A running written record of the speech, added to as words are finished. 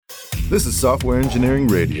This is Software Engineering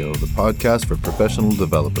Radio, the podcast for professional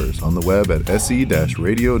developers on the web at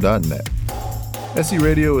se-radio.net. SE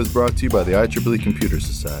Radio is brought to you by the IEEE Computer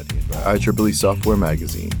Society and by IEEE Software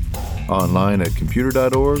Magazine. Online at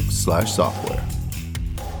computer.org/software.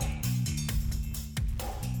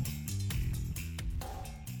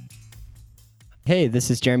 Hey,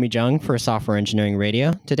 this is Jeremy Jung for Software Engineering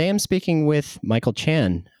Radio. Today I'm speaking with Michael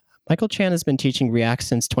Chan. Michael Chan has been teaching React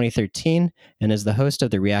since 2013 and is the host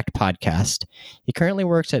of the React podcast. He currently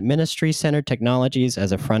works at Ministry Centered Technologies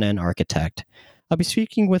as a front-end architect. I'll be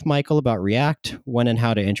speaking with Michael about React, when and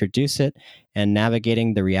how to introduce it, and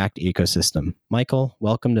navigating the React ecosystem. Michael,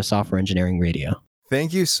 welcome to Software Engineering Radio.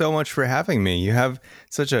 Thank you so much for having me. You have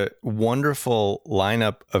such a wonderful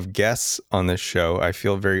lineup of guests on this show. I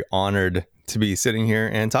feel very honored to be sitting here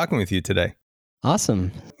and talking with you today.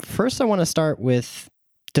 Awesome. First, I want to start with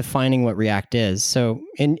defining what React is. So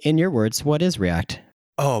in your words, what is React?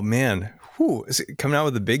 Oh, man. Coming out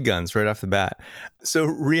with the big guns right off the bat. So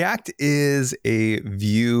React is a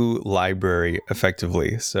view library,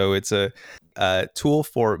 effectively. So it's a tool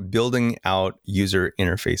for building out user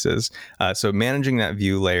interfaces. So managing that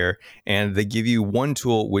view layer, and they give you one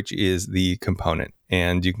tool, which is the component.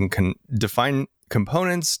 And you can define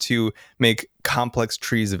components to make complex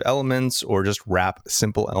trees of elements or just wrap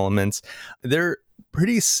simple elements. They're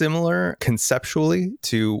pretty similar conceptually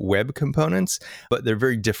to web components, but they're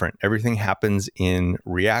very different. Everything happens in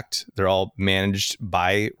React. They're all managed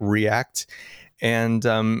by React. And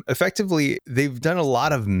effectively, they've done a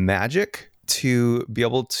lot of magic to be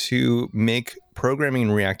able to make programming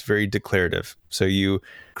in React very declarative. So you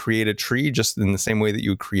create a tree just in the same way that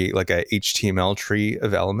you would create like a HTML tree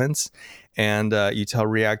of elements. And you tell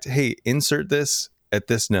React, hey, insert this at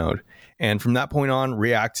this node. And from that point on,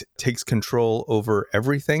 React takes control over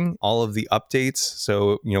everything, all of the updates.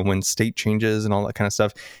 So, when state changes and all that kind of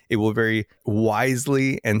stuff, it will very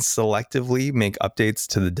wisely and selectively make updates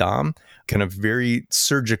to the DOM, kind of very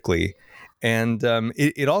surgically. And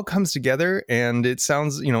it all comes together, and it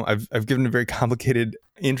sounds, I've given a very complicated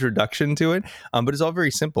introduction to it, but it's all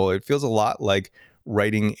very simple. It feels a lot like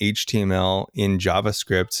writing HTML in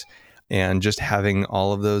JavaScript and just having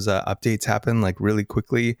all of those updates happen like really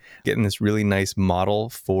quickly, getting this really nice model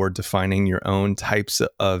for defining your own types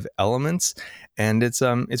of elements. And it's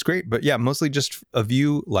great, but yeah, mostly just a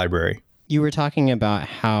view library. You were talking about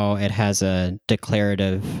how it has a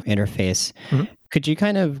declarative interface. Mm-hmm. Could you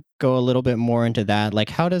kind of go a little bit more into that? Like,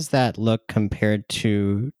 how does that look compared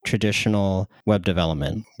to traditional web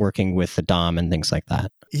development, working with the DOM and things like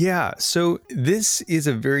that? Yeah, so this is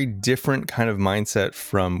a very different kind of mindset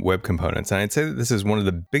from web components. And I'd say that this is one of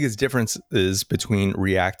the biggest differences between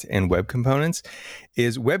React and web components.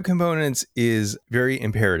 Is web components is very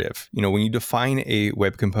imperative. When you define a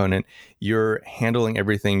web component, you're handling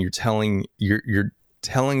everything. You're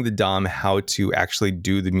telling the DOM how to actually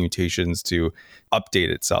do the mutations to update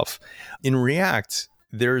itself. In React,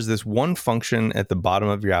 there's this one function at the bottom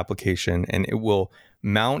of your application, and it will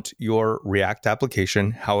mount your React application,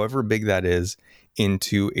 however big that is,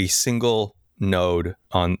 into a single node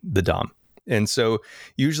on the DOM. And so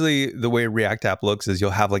usually the way React app looks is you'll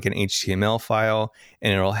have like an HTML file,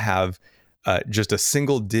 and it'll have just a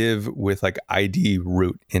single div with like ID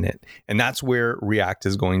root in it. And that's where React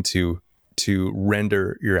is going to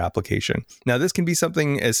render your application. Now, this can be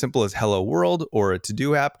something as simple as Hello World or a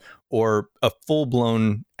to-do app or a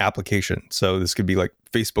full-blown application. So this could be like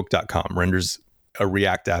Facebook.com renders a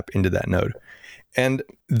React app into that node. And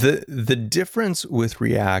the difference with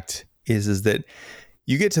React is that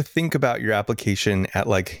you get to think about your application at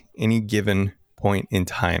like any given point in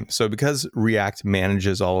time. So because React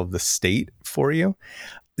manages all of the state for you,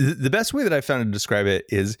 the best way that I found to describe it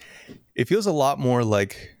is it feels a lot more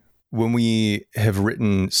like when we have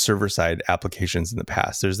written server-side applications in the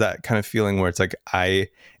past. There's that kind of feeling where it's like, I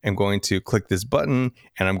am going to click this button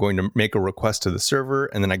and I'm going to make a request to the server,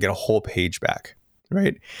 and then I get a whole page back,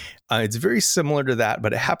 right? It's very similar to that,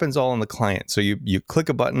 but it happens all on the client. So you click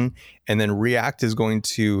a button, and then React is going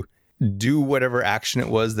to do whatever action it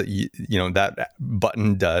was that that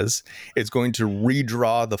button does. It's going to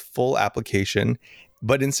redraw the full application.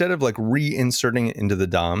 But instead of like reinserting it into the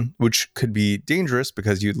DOM, which could be dangerous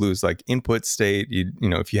because you'd lose like input state,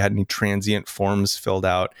 if you had any transient forms filled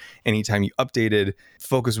out, anytime you updated,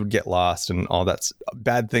 focus would get lost and all that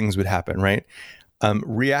bad things would happen, right?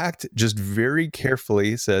 React just very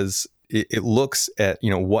carefully says it looks at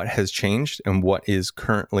what has changed and what is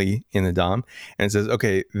currently in the DOM, and it says,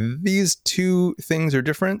 okay, these two things are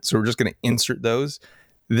different, so we're just going to insert those.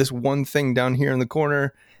 This one thing down here in the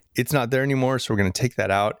corner, it's not there anymore, so we're going to take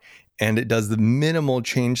that out. And it does the minimal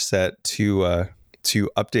change set to to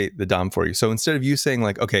update the DOM for you. So instead of you saying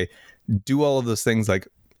like, okay, do all of those things like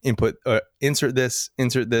input, insert this,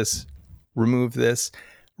 remove this,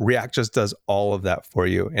 React just does all of that for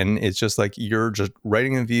you. And it's just like you're just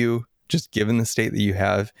writing a view, just given the state that you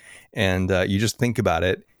have, and you just think about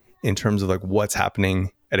it in terms of like what's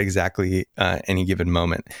happening at exactly any given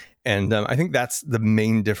moment. And I think that's the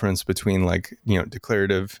main difference between like,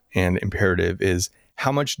 declarative and imperative is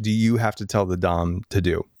how much do you have to tell the DOM to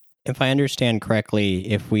do? If I understand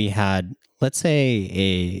correctly, if we had, let's say,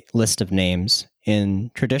 a list of names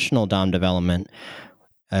in traditional DOM development,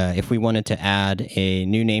 if we wanted to add a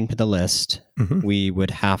new name to the list, we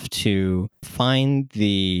would have to find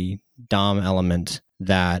the DOM element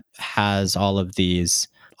that has all of these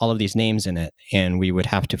names in it, and we would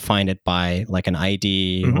have to find it by like an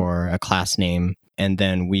ID or a class name, and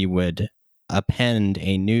then we would append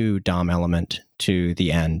a new DOM element to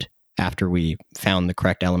the end after we found the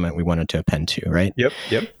correct element we wanted to append to, right? Yep.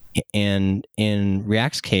 And in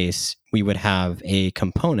React's case, we would have a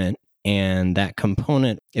component, and that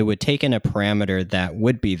component, it would take in a parameter that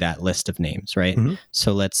would be that list of names, right?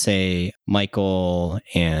 So let's say Michael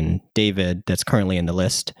and David, that's currently in the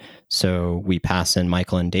list. So we pass in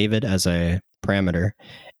Michael and David as a parameter,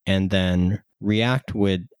 and then React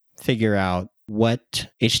would figure out what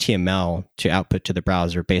HTML to output to the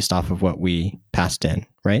browser based off of what we passed in,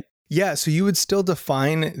 right? Yeah, so you would still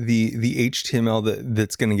define the HTML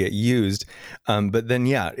that's going to get used, but then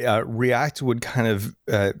React would kind of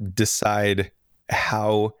decide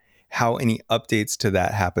how any updates to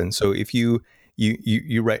that happen. So if you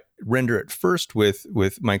render it first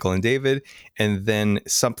with Michael and David, and then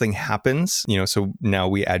something happens, so now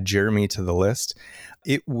we add Jeremy to the list,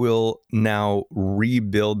 it will now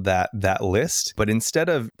rebuild that list. But instead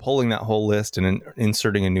of pulling that whole list and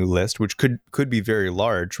inserting a new list, which could be very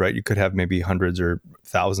large, right? You could have maybe hundreds or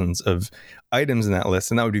thousands of items in that list,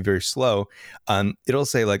 and that would be very slow. It'll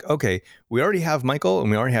say like, okay, we already have Michael and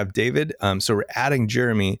we already have David, so we're adding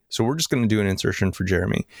Jeremy, so we're just going to do an insertion for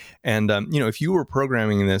Jeremy. And if you were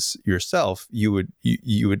programming this yourself, you would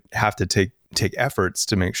have to take efforts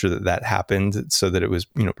to make sure that happened so that it was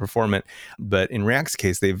performant. But in React's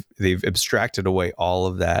case, they've abstracted away all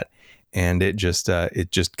of that, and it just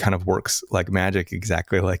kind of works like magic,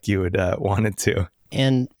 exactly like you would want it to.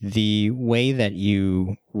 And the way that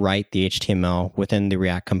you write the HTML within the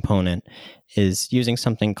React component is using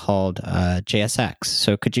something called JSX.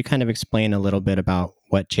 So could you kind of explain a little bit about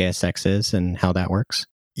what JSX is and how that works?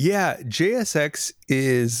 Yeah, JSX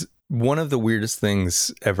is one of the weirdest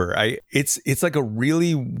things ever. It's like a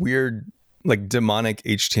really weird, like demonic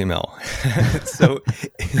HTML. So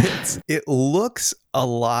it looks a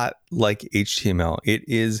lot like HTML. It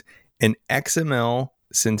is an XML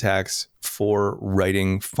syntax for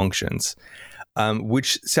writing functions,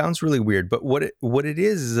 which sounds really weird. But what it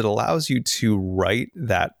is it allows you to write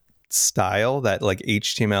that style, that like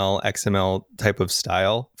HTML, XML type of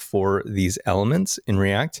style for these elements in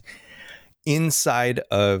React inside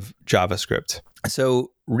of JavaScript.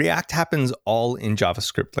 So React happens all in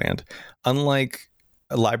JavaScript land. Unlike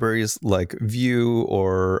libraries like Vue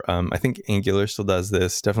or I think Angular still does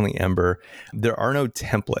this, definitely Ember, there are no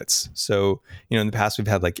templates. So, in the past we've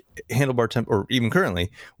had like handlebar or even currently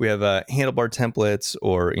we have handlebar templates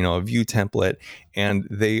or, a Vue template, and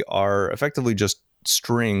they are effectively just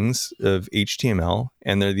strings of HTML,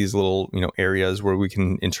 and they're these little, areas where we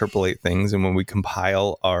can interpolate things. And when we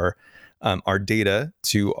compile our data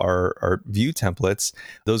to our Vue templates,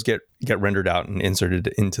 those get rendered out and inserted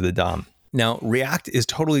into the DOM. Now, React is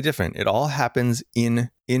totally different. It all happens in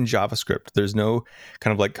JavaScript. There's no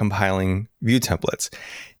kind of like compiling Vue templates.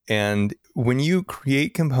 And when you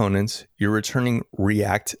create components, you're returning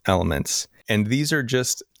React elements. And these are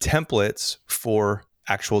just templates for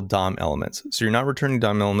actual DOM elements. So you're not returning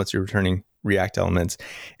DOM elements, you're returning React elements,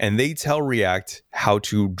 and they tell React how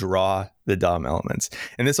to draw the DOM elements.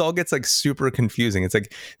 And this all gets like super confusing. It's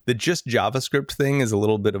like the just JavaScript thing is a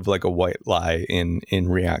little bit of like a white lie in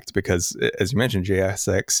React, because as you mentioned,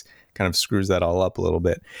 JSX kind of screws that all up a little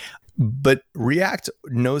bit. But React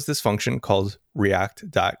knows this function called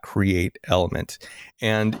react.createElement.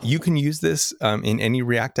 And you can use this in any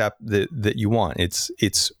React app that you want.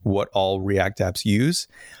 It's what all React apps use.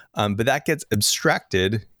 But that gets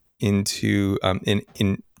abstracted into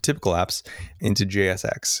in typical apps into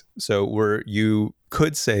JSX. So where you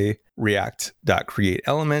could say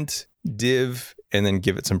react.createElement div and then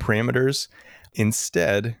give it some parameters.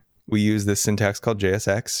 Instead, we use this syntax called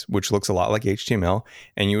JSX, which looks a lot like HTML,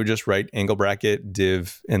 and you would just write angle bracket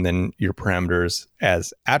div and then your parameters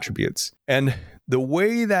as attributes. And the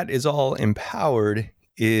way that is all empowered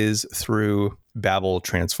is through Babel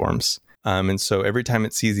transforms. And so every time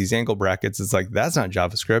it sees these angle brackets, it's like, that's not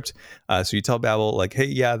JavaScript. So you tell Babel like, hey,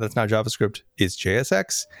 yeah, that's not JavaScript. It's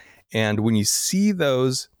JSX. And when you see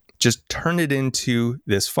those, just turn it into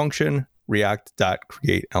this function,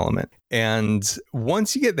 react.createElement. And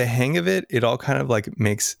once you get the hang of it, it all kind of like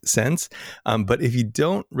makes sense. But if you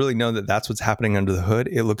don't really know that that's what's happening under the hood,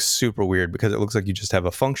 it looks super weird because it looks like you just have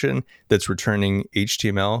a function that's returning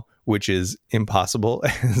HTML, which is impossible,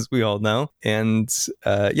 as we all know. And so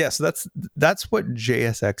that's what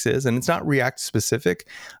JSX is. And it's not React specific.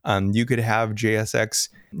 You could have JSX,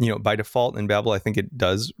 by default in Babel, I think it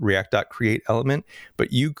does react.createElement,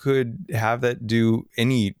 but you could have that do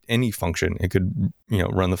any function. It could,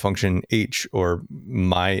 run the function H or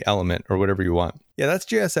my element or whatever you want. Yeah, that's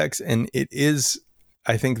JSX. And it is,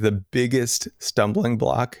 I think, the biggest stumbling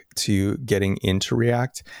block to getting into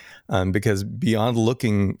React, because beyond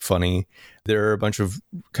looking funny, there are a bunch of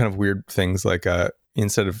kind of weird things like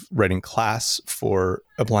instead of writing class for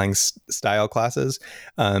applying style classes,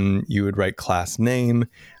 you would write class name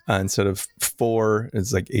instead of for.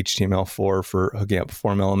 It's like HTML4 for hooking up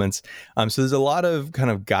form elements. So there's a lot of kind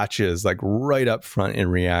of gotchas like right up front in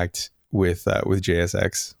React with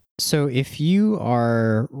JSX. So if you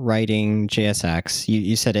are writing JSX,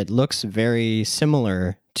 you said it looks very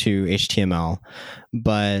similar to HTML,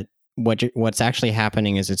 but what's actually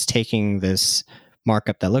happening is it's taking this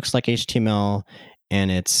markup that looks like HTML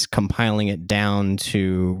and it's compiling it down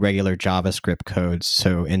to regular JavaScript code.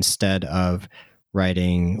 So instead of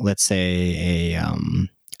writing, let's say,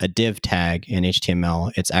 a div tag in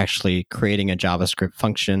HTML, it's actually creating a JavaScript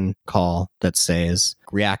function call that says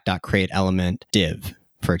react.createElement div,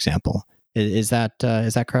 for example. Is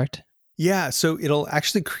that correct? Yeah, so it'll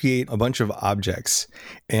actually create a bunch of objects.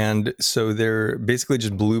 And so they're basically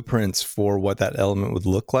just blueprints for what that element would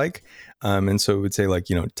look like. And so it would say like,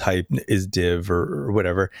 type is div or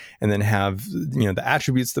whatever, and then have, the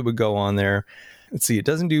attributes that would go on there. Let's see, it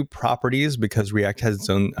doesn't do properties because React has its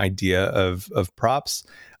own idea of props.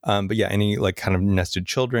 But yeah, any like kind of nested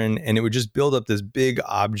children, and it would just build up this big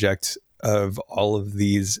object of all of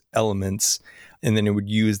these elements. And then it would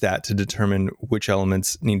use that to determine which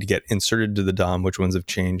elements need to get inserted to the DOM, which ones have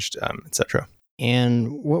changed, etc.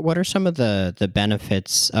 And what are some of the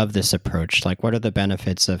benefits of this approach? Like, what are the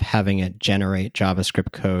benefits of having it generate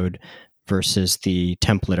JavaScript code versus the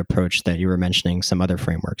template approach that you were mentioning some other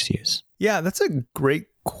frameworks use? Yeah, that's a great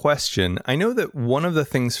question. I know that one of the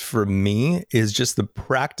things for me is just the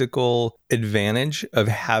practical advantage of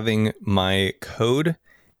having my code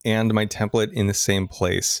and my template in the same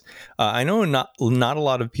place. I know not a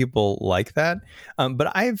lot of people like that,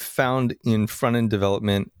 but I've found in front-end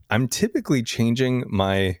development, I'm typically changing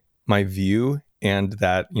my view and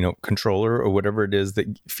that controller or whatever it is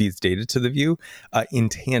that feeds data to the view in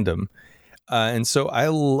tandem. And so I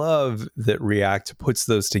love that React puts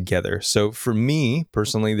those together. So for me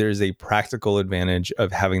personally, there's a practical advantage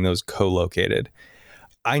of having those co-located.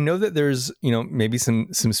 I know that there's, maybe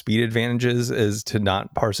some speed advantages as to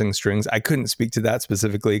not parsing strings. I couldn't speak to that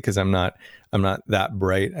specifically because I'm not that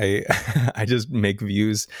bright. I just make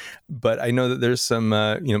views, but I know that there's some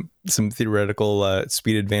theoretical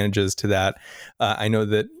speed advantages to that. I know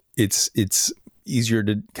that it's easier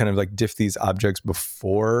to kind of like diff these objects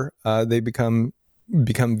before they become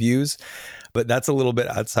views, but that's a little bit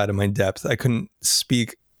outside of my depth. I couldn't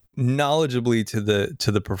speak knowledgeably to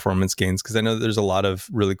the performance gains because I know that there's a lot of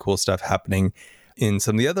really cool stuff happening in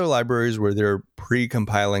some of the other libraries where they're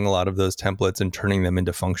pre-compiling a lot of those templates and turning them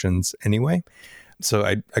into functions anyway. So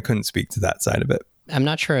I couldn't speak to that side of it. I'm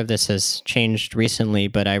not sure if this has changed recently,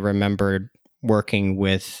 but I remembered working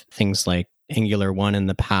with things like Angular 1 in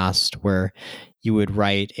the past where you would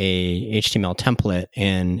write a HTML template,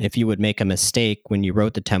 and if you would make a mistake when you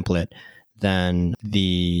wrote the template, then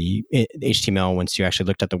the HTML, once you actually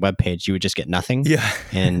looked at the web page, you would just get nothing. Yeah.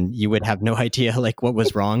 And you would have no idea like what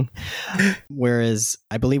was wrong. Whereas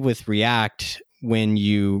I believe with React, when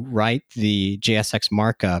you write the JSX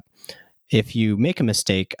markup, if you make a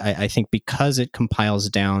mistake, I think because it compiles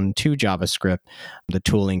down to JavaScript, the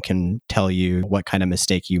tooling can tell you what kind of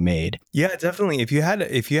mistake you made. Yeah, definitely. If you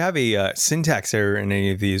have a syntax error in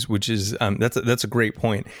any of these, which is that's a great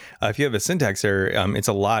point. If you have a syntax error, it's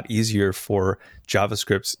a lot easier for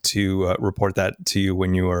JavaScript to report that to you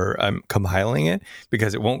when you are compiling it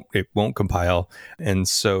because it won't compile, and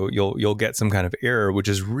so you'll get some kind of error, which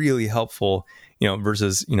is really helpful.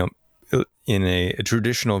 Versus in a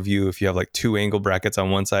traditional view, if you have like two angle brackets on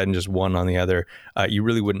one side and just one on the other, you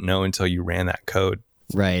really wouldn't know until you ran that code.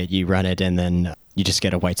 Right. You run it and then you just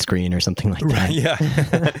get a white screen or something like that. Right,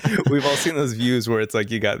 yeah. We've all seen those views where it's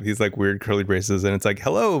like you got these like weird curly braces and it's like,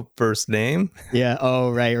 hello, first name. Yeah.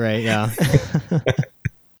 Oh, right. Yeah.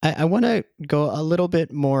 I want to go a little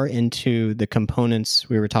bit more into the components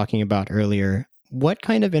we were talking about earlier. What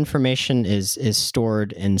kind of information is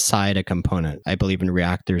stored inside a component? I believe in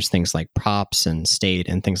React, there's things like props and state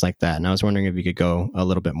and things like that. And I was wondering if you could go a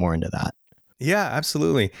little bit more into that. Yeah,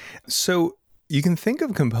 absolutely. So you can think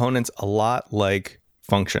of components a lot like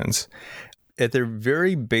functions. At their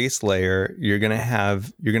very base layer, you're going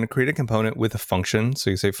to create a component with a function. So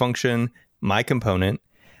you say function, my component,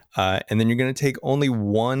 and then you're going to take only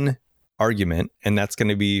one argument, and that's going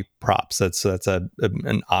to be props. That's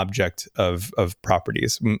an object of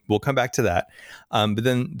properties. We'll come back to that. But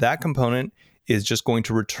then that component is just going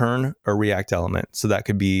to return a React element. So that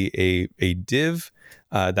could be a div,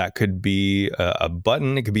 that could be a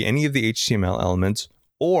button, it could be any of the HTML elements,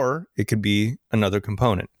 or it could be another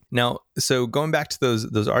component. Now, so going back to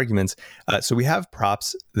those arguments, so we have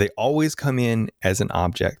props. They always come in as an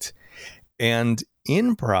object. And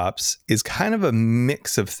in props is kind of a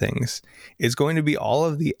mix of things. It's going to be all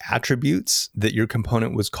of the attributes that your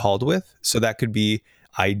component was called with. So that could be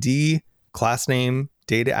ID, class name,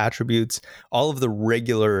 data attributes, all of the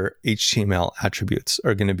regular HTML attributes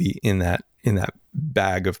are going to be in that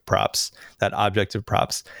bag of props, that object of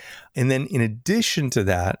props. And then in addition to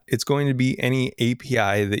that, it's going to be any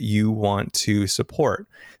API that you want to support.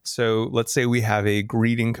 So let's say we have a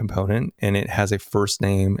greeting component and it has a first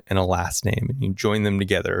name and a last name, and you join them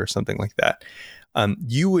together or something like that.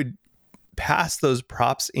 You would pass those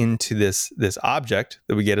props into this object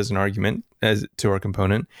that we get as an argument as to our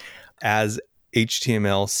component as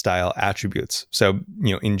HTML style attributes. So,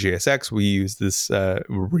 in JSX, we use this,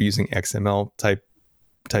 we're using XML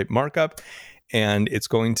type markup, and it's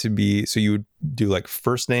going to be, so you would do like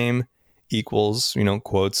first name equals,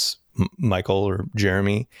 quotes, Michael or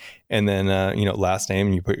Jeremy, and then, last name,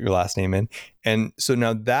 and you put your last name in. And so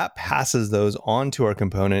now that passes those onto our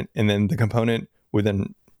component, and then the component would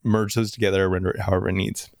then merge those together, render it however it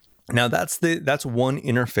needs. Now that's one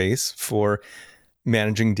interface for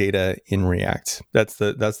managing data in React. That's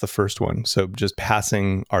the first one. So just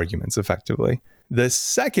passing arguments effectively. The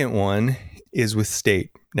second one is with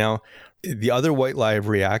state. Now, the other white lie of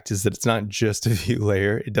React is that it's not just a view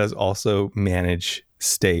layer. It does also manage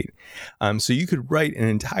state. So you could write an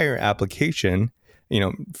entire application,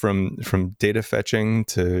 from data fetching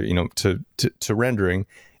to rendering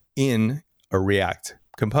in a React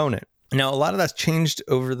component. Now, a lot of that's changed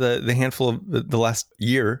over the handful of the last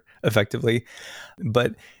year, effectively,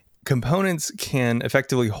 but components can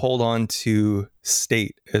effectively hold on to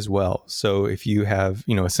state as well. So if you have,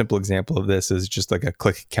 a simple example of this is just like a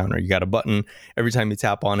click counter. You got a button. Every time you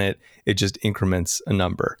tap on it, it just increments a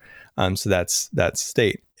number. So that's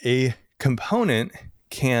state. A component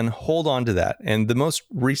can hold on to that. And the most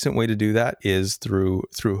recent way to do that is through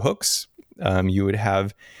hooks. You would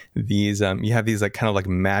have these, like kind of like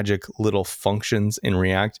magic little functions in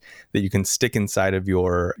React that you can stick inside of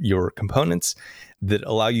your components that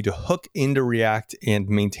allow you to hook into React and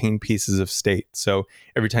maintain pieces of state. So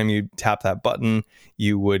every time you tap that button,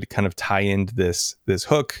 you would kind of tie into this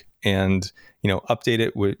hook and, update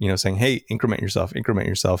it with, saying, hey, increment yourself,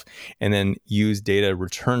 and then use data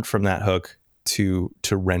returned from that hook to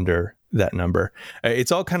render that number.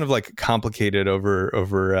 It's all kind of like complicated over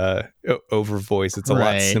voice. It's a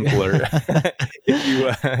lot simpler.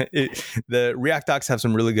 The React docs have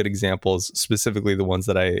some really good examples, specifically the ones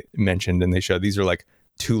that I mentioned, and they show these are like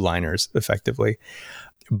two-liners effectively.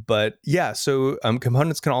 But yeah, so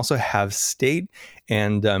components can also have state,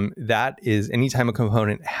 and that is anytime a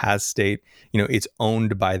component has state, it's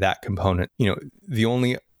owned by that component. The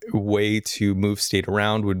only way to move state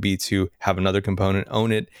around would be to have another component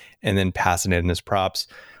own it and then pass it in as props,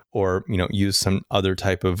 or use some other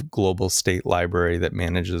type of global state library that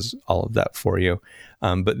manages all of that for you.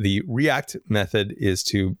 But the React method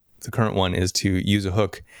the current one is to use a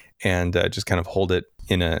hook and just kind of hold it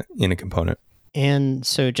in a component. And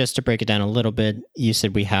so just to break it down a little bit, you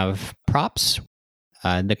said we have props.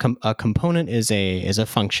 A component is a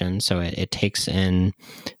function, so it takes in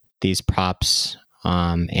these props,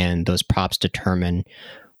 and those props determine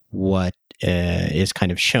what is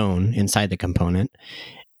kind of shown inside the component.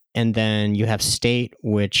 And then you have state,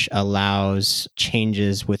 which allows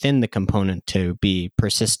changes within the component to be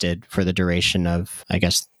persisted for the duration of, I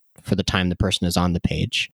guess, for the time the person is on the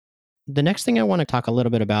page. The next thing I want to talk a little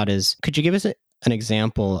bit about is, could you give us an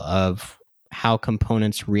example of how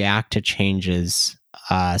components react to changes,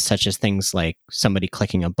 such as things like somebody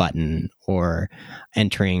clicking a button or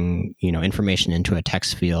entering, information into a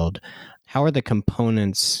text field? how are the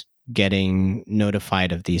components getting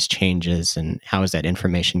notified of these changes, and how is that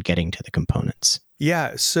information getting to the components?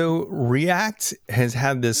 Yeah, so React has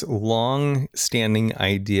had this long-standing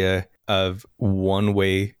idea of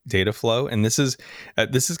one-way data flow, and this is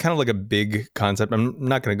kind of like a big concept. I'm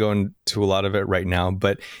not going to go into a lot of it right now,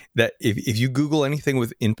 but that if you Google anything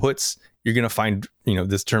with inputs, you're going to find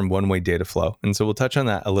this term one-way data flow, and so we'll touch on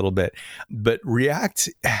that a little bit. But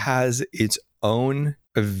React has its own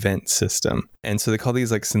event system, and so they call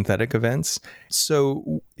these like synthetic events.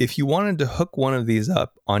 So if you wanted to hook one of these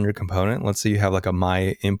up on your component, let's say you have like a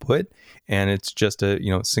my input and it's just a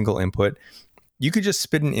single input, you could just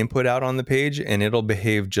spit an input out on the page and it'll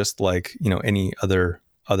behave just like any other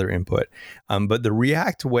input. But the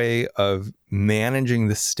React way of managing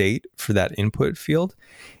the state for that input field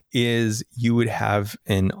is you would have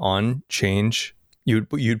an on change. You'd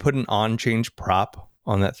put an on change prop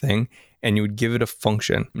on that thing, and you would give it a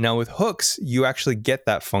function. Now with hooks, you actually get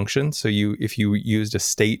that function. So if you used a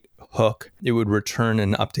state hook, it would return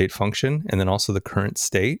an update function and then also the current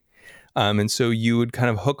state. And so you would kind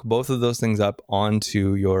of hook both of those things up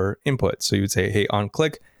onto your input. So you would say, hey, on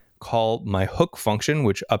click, call my hook function,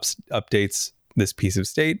 which updates this piece of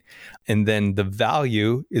state. And then the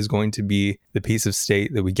value is going to be the piece of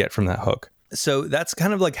state that we get from that hook. So that's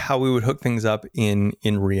kind of like how we would hook things up in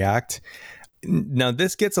React. Now,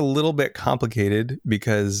 this gets a little bit complicated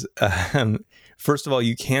because, first of all,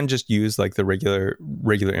 you can just use like the regular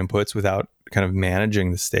inputs without kind of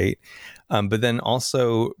managing the state. But then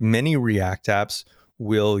also many React apps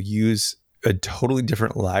will use a totally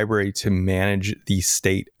different library to manage the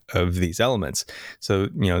state of these elements. So,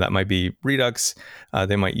 that might be Redux.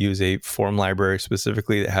 They might use a form library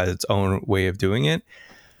specifically that has its own way of doing it.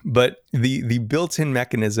 But the built-in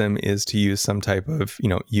mechanism is to use some type of,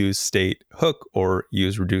 use state hook or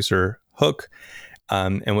use reducer hook.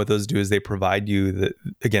 And what those do is they provide you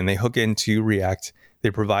they hook into React. They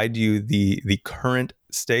provide you the current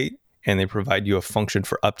state, and they provide you a function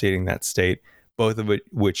for updating that state, both of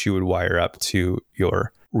which you would wire up to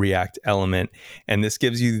your React element. And this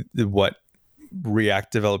gives you what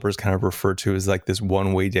React developers kind of refer to as like this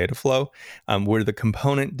one-way data flow, where the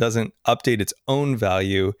component doesn't update its own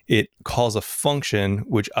value. It calls a function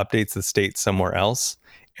which updates the state somewhere else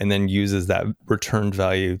and then uses that returned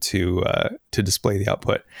value to display the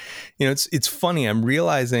output. It's funny. I'm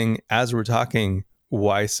realizing as we're talking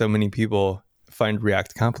why so many people find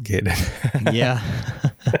React complicated. Yeah.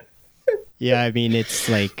 Yeah, I mean, it's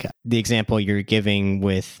like the example you're giving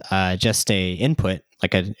with just a input,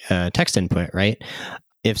 like a text input, right?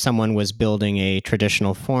 If someone was building a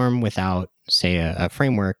traditional form without, say, a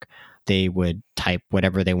framework, they would type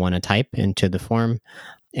whatever they want to type into the form,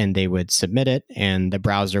 and they would submit it, and the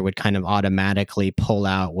browser would kind of automatically pull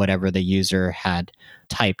out whatever the user had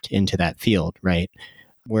typed into that field, right?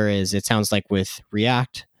 Whereas it sounds like with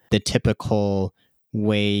React, the typical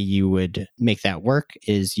way you would make that work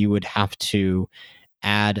is you would have to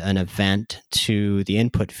add an event to the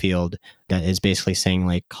input field that is basically saying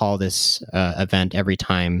like call this event every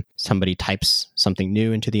time somebody types something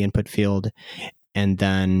new into the input field. And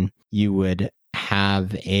then you would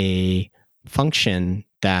have a function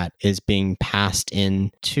that is being passed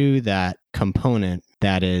into that component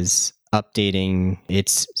that is updating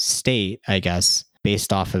its state, I guess,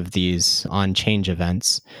 based off of these on-change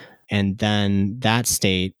events. And then that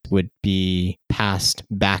state would be passed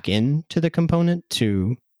back into the component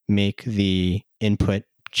to make the input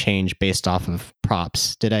change based off of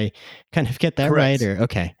props. Did I kind of get that Correct. right? Or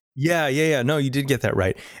okay. Yeah. No, you did get that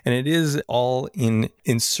right. And it is all in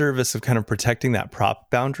service of kind of protecting that prop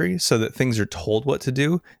boundary so that things are told what to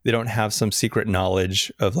do. They don't have some secret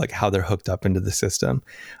knowledge of like how they're hooked up into the system.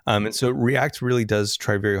 And so React really does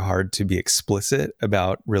try very hard to be explicit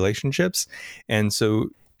about relationships. And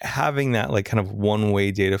so having that like kind of one-way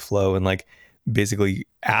data flow and like basically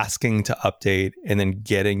asking to update and then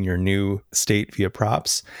getting your new state via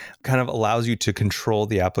props kind of allows you to control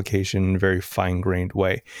the application in a very fine-grained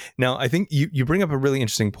way. Now, I think you bring up a really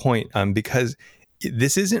interesting point because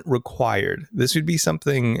this isn't required. This would be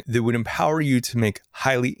something that would empower you to make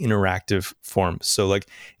highly interactive forms. So like,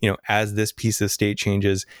 as this piece of state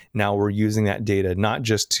changes, now we're using that data not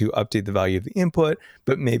just to update the value of the input,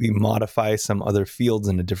 but maybe modify some other fields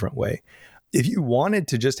in a different way. If you wanted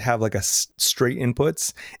to just have like a straight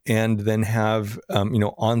inputs and then have,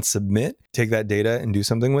 on submit, take that data and do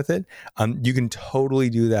something with it, you can totally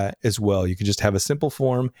do that as well. You could just have a simple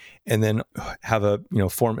form and then have a,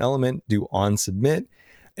 form element, do on submit,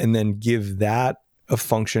 and then give that a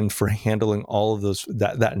function for handling all of those,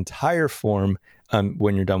 that entire form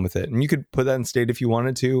when you're done with it. And you could put that in state if you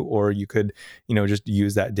wanted to, or you could, just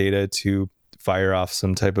use that data to fire off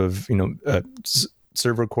some type of,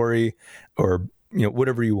 server query or,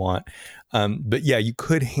 whatever you want. But yeah, you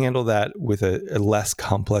could handle that with a less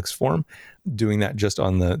complex form, doing that just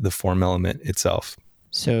on the form element itself.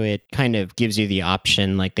 So it kind of gives you the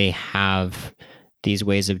option, like they have these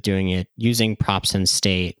ways of doing it using props and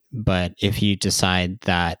state. But if you decide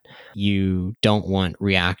that you don't want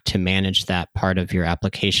React to manage that part of your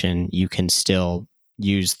application, you can still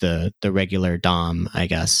use the regular DOM, I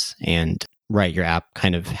guess, and write your app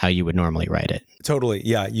kind of how you would normally write it. Totally.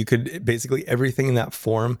 Yeah. You could basically everything in that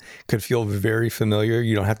form could feel very familiar.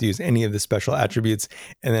 You don't have to use any of the special attributes.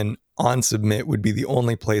 And then on submit would be the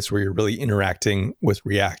only place where you're really interacting with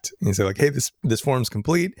React. And you say like, hey, this form's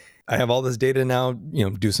complete. I have all this data now,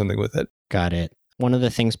 do something with it. Got it. One of the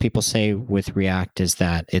things people say with React is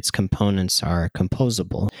that its components are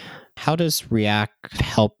composable. How does React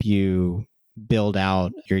help you build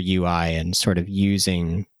out your UI and sort of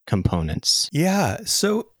using components? Yeah.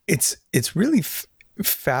 So it's really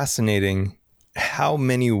fascinating how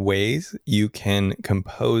many ways you can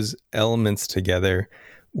compose elements together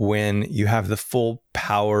when you have the full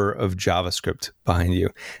power of JavaScript behind you.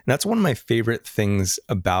 And that's one of my favorite things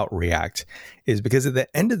about React, is because at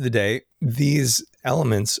the end of the day, these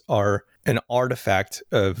elements are an artifact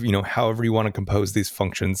of, however you want to compose these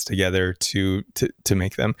functions together to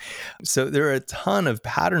make them. So there are a ton of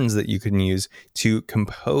patterns that you can use to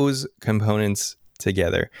compose components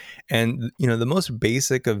together. And, the most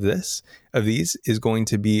basic of these is going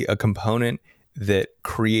to be a component that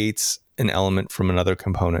creates an element from another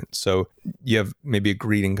component. So you have maybe a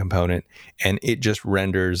greeting component and it just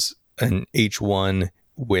renders an H1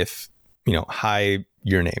 with, hi,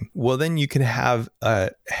 your name. Well, then you can have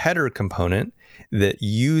a header component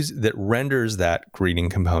that renders that greeting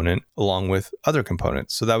component along with other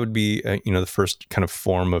components. So that would be, the first kind of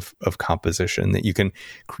form of composition, that you can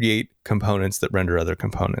create components that render other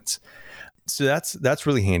components. So that's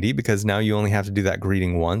really handy, because now you only have to do that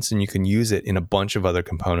greeting once and you can use it in a bunch of other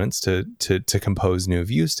components to compose new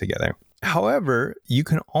views together. However, you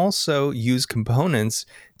can also use components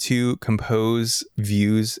to compose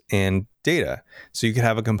views and data. So you could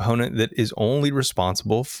have a component that is only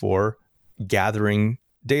responsible for gathering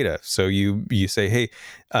data. So you say, hey,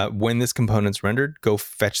 when this component's rendered, go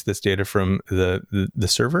fetch this data from the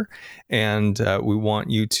server, and we want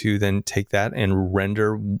you to then take that and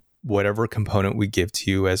render whatever component we give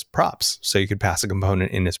to you as props. So you could pass a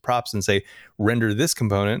component in as props and say, render this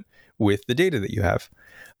component with the data that you have.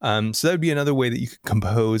 So that would be another way that you could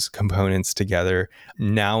compose components together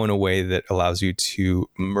now in a way that allows you to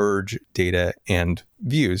merge data and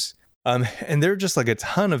views. And there are just like a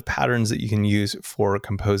ton of patterns that you can use for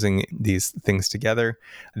composing these things together.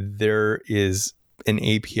 There is an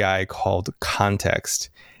API called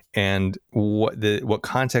context. And what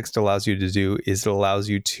context allows you to do is it allows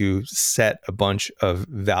you to set a bunch of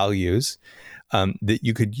values that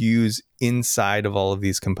you could use inside of all of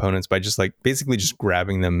these components by just basically just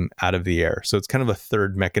grabbing them out of the air. So it's kind of a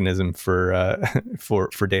third mechanism for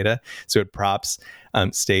data. So it props,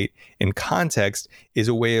 state, and context is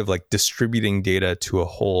a way of distributing data to a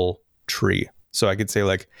whole tree. So I could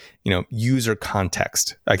say user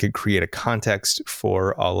context. I could create a context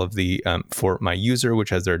for all of the for my user, which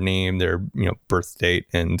has their name, their birth date,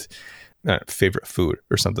 and favorite food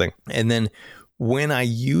or something. And then when I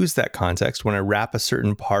use that context, when I wrap a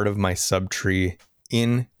certain part of my subtree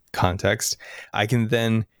in context, I can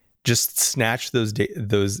then just snatch those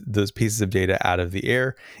pieces of data out of the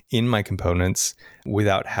air in my components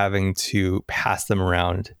without having to pass them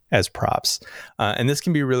around as props. And this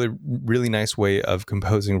can be a really, really nice way of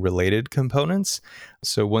composing related components.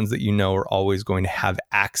 So ones that are always going to have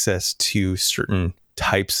access to certain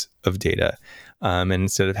types of data. And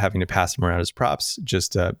instead of having to pass them around as props,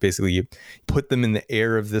 just basically you put them in the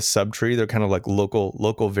air of this subtree. They're kind of like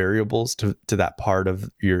local variables to that part of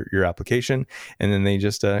your application. And then they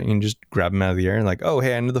just, you can just grab them out of the air and oh,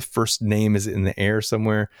 hey, I know the first name is in the air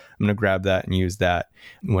somewhere. I'm going to grab that and use that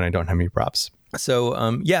when I don't have any props. So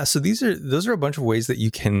so those are a bunch of ways that you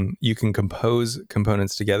can compose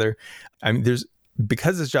components together. I mean,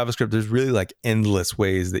 because it's JavaScript, there's really endless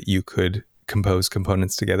ways that you could compose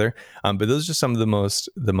components together. But those are just some of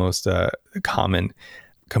the most common: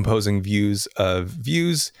 composing views of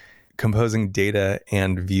views, composing data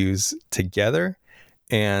and views together,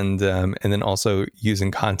 and then also using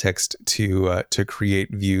context to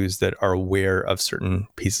create views that are aware of certain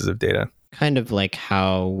pieces of data. Kind of like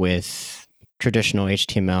how with traditional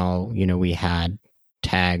HTML, we had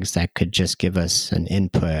tags that could just give us an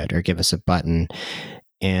input or give us a button.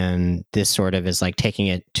 And this sort of is like taking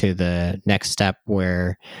it to the next step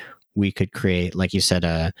where we could create, like you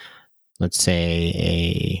said, let's say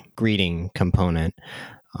a greeting component,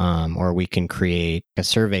 or we can create a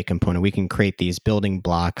survey component. We can create these building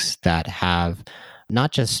blocks that have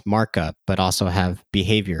not just markup, but also have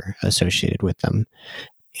behavior associated with them.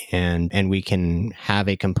 And we can have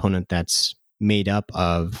a component that's made up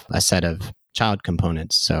of a set of child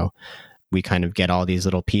components. So we kind of get all these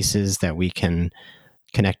little pieces that we can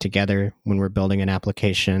connect together when we're building an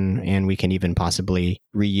application, and we can even possibly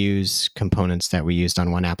reuse components that we used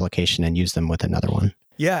on one application and use them with another one.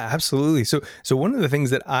 Yeah, absolutely. So one of the things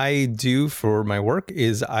that I do for my work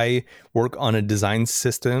is I work on a design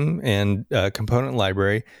system and component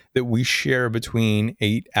library that we share between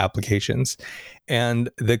 8 applications. And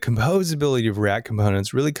the composability of React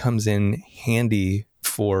components really comes in handy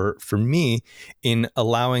for me in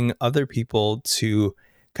allowing other people to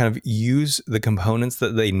kind of use the components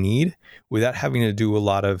that they need without having to do a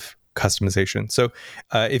lot of customization. So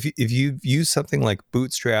if you use something like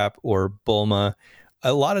Bootstrap or Bulma,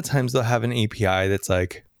 a lot of times they'll have an API that's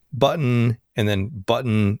like button and then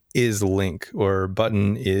button is link, or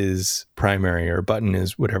button is primary, or button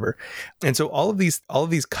is whatever. And so all of these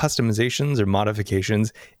customizations or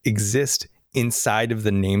modifications exist inside of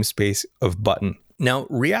the namespace of button. Now,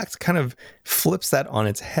 React kind of flips that on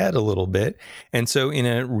its head a little bit. And so in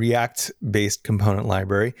a React-based component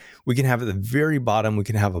library, we can have at the very bottom, we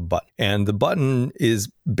can have a button. And the button is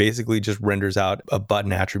basically just renders out a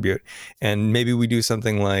button attribute. And maybe we do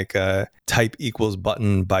something like type equals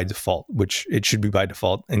button by default, which it should be by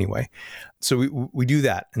default anyway. So we do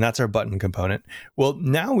that, and that's our button component. Well,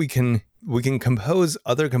 now we can compose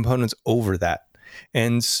other components over that.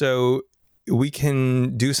 And so we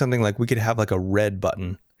can do something like we could have like a red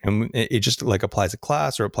button, and it just like applies a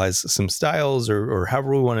class or applies some styles or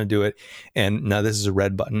however we want to do it. And now this is a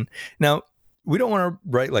red button. Now, we don't want to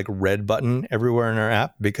write like red button everywhere in our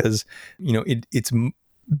app because, it's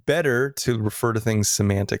better to refer to things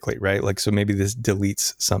semantically, right? Like, so maybe this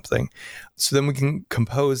deletes something. So then we can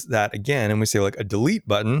compose that again, and we say like a delete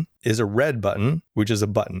button is a red button, which is a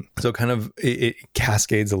button. So kind of it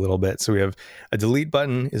cascades a little bit. So we have a delete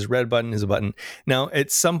button is red button is a button. Now,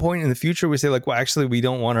 at some point in the future, we say like, well, actually, we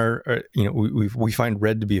don't want we find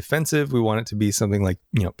red to be offensive. We want it to be something like,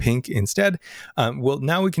 pink instead. Well,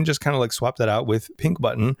 now we can just kind of like swap that out with pink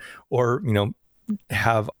button, or,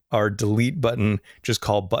 have our delete button just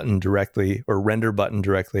call button directly, or render button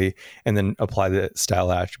directly, and then apply the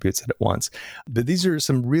style attributes at once. But these are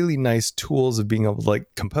some really nice tools of being able to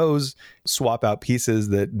like compose, swap out pieces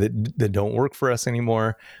that don't work for us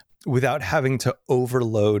anymore without having to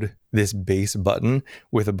overload this base button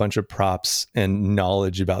with a bunch of props and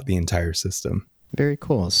knowledge about the entire system. Very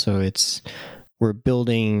cool. So we're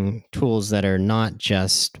building tools that are not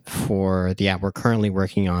just for the app we're currently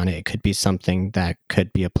working on. It could be something that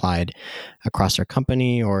could be applied across our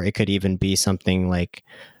company, or it could even be something like,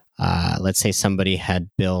 let's say somebody had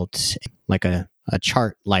built like a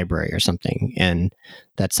chart library or something, and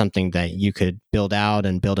that's something that you could build out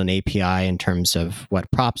and build an API in terms of what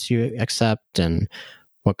props you accept and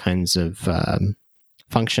what kinds of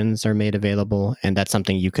functions are made available. And that's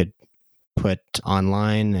something you could put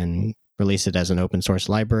online and release it as an open source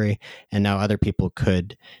library, and now other people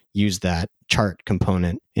could use that chart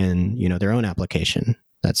component in their own application,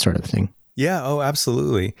 that sort of thing. Yeah, oh,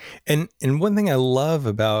 absolutely. And one thing I love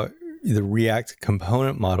about the React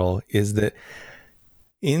component model is that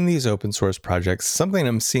in these open source projects, something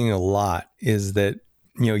I'm seeing a lot is that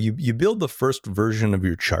you build the first version of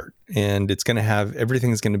your chart, and it's going to have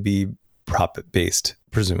everything's going to be prop based,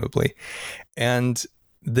 presumably, and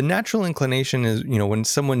the natural inclination is, when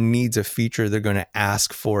someone needs a feature, they're going to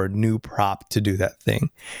ask for a new prop to do that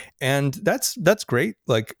thing. And that's great,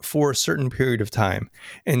 like for a certain period of time,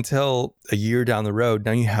 until a year down the road.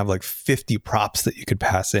 Now you have like 50 props that you could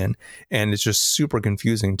pass in, and it's just super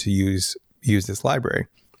confusing to use this library.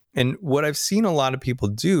 And what I've seen a lot of people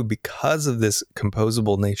do because of this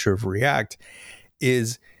composable nature of React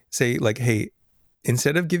is say like, hey,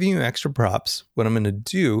 instead of giving you extra props, what I'm going to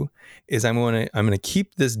do is I'm going to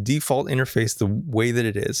keep this default interface the way that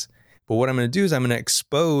it is. But what I'm going to do is I'm going to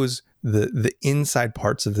expose the inside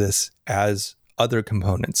parts of this as other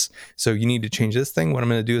components. So you need to change this thing. What I'm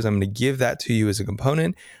going to do is I'm going to give that to you as a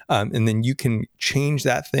component, and then you can change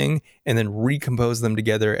that thing and then recompose them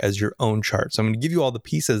together as your own chart. So I'm going to give you all the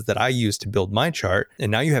pieces that I use to build my chart,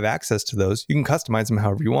 and now you have access to those. You can customize them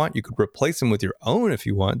however you want. You could replace them with your own if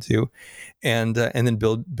you want to, and then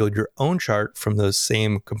build your own chart from those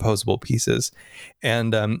same composable pieces.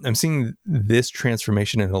 And I'm seeing this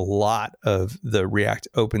transformation in a lot of the React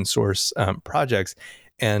open source projects.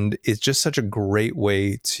 And it's just such a great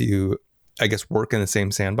way to, I guess, work in the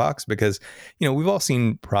same sandbox because, we've all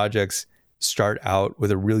seen projects start out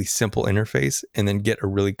with a really simple interface and then get a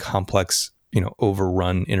really complex,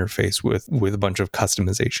 overrun interface with a bunch of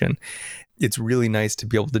customization. It's really nice to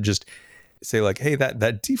be able to just say like, hey,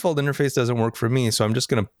 that default interface doesn't work for me. So I'm just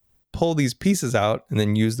going to pull these pieces out and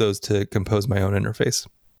then use those to compose my own interface.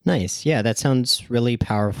 Nice. Yeah, that sounds really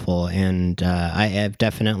powerful. And I have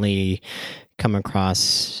definitely come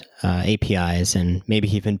across APIs and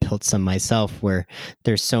maybe even built some myself where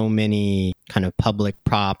there's so many kind of public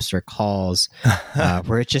props or calls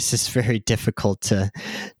where it just is very difficult to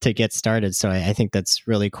get started. So I think that's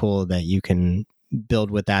really cool that you can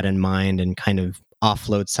build with that in mind and kind of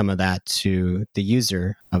offload some of that to the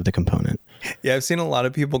user of the component. Yeah, I've seen a lot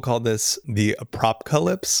of people call this the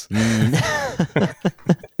propcalypse.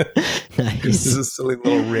 Nice. This is a silly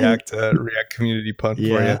little React community pun for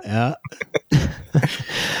you. Yeah.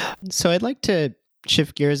 So I'd like to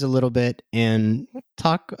shift gears a little bit and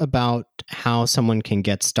talk about how someone can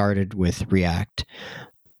get started with React.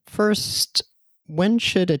 First, when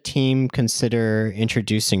should a team consider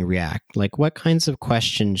introducing React? Like, what kinds of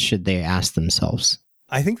questions should they ask themselves?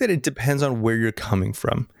 I think that it depends on where you're coming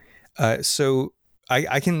from. So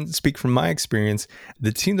I can speak from my experience.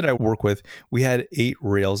 The team that I work with, we had 8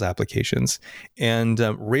 Rails applications, and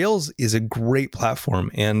Rails is a great platform,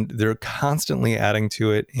 and they're constantly adding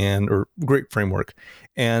to it, or great framework,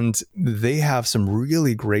 and they have some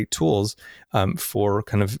really great tools for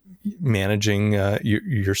kind of managing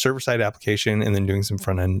your server-side application and then doing some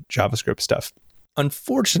front-end JavaScript stuff.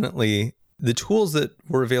 Unfortunately, the tools that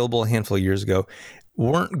were available a handful of years ago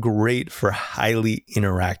weren't great for highly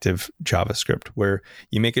interactive JavaScript, where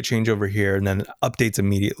you make a change over here and then it updates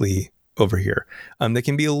immediately over here. They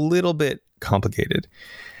can be a little bit complicated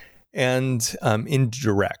and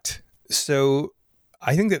indirect. So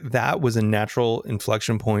I think that was a natural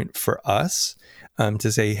inflection point for us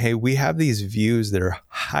to say, hey, we have these views that are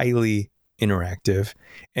highly interactive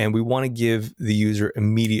and we want to give the user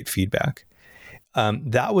immediate feedback.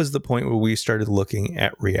 That was the point where we started looking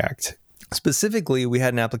at React. Specifically, we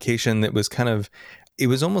had an application that was it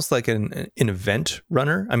was almost like an event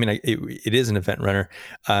runner. I mean, it is an event runner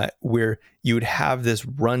where you would have this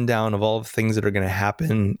rundown of all the things that are going to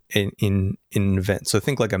happen in an event. So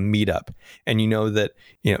think like a meetup, and that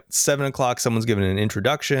 7:00 someone's giving an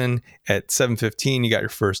introduction. At 7:15 you got your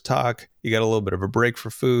first talk. You got a little bit of a break for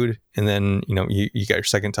food, and then you got your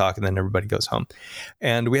second talk, and then everybody goes home.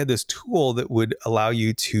 And we had this tool that would allow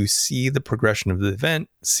you to see the progression of the event,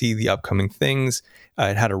 see the upcoming things.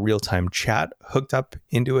 It had a real-time chat hooked up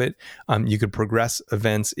into it. You could progress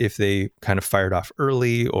events if they kind of fired off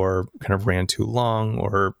early or kind of ran too long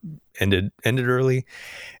or ended early.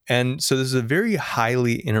 And so this is a very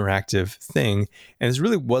highly interactive thing. And this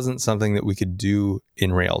really wasn't something that we could do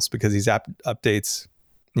in Rails because these updates,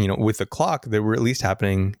 with the clock, they were at least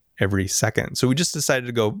happening every second. So we just decided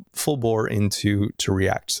to go full bore into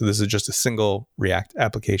React. So this is just a single React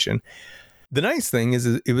application. The nice thing is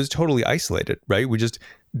it was totally isolated, right? We just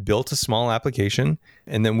built a small application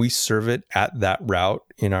and then we serve it at that route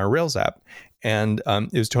in our Rails app. And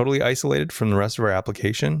it was totally isolated from the rest of our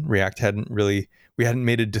application. We hadn't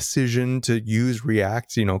made a decision to use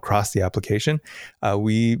React, across the application.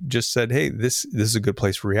 We just said, hey, this is a good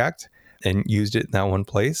place for React, and used it in that one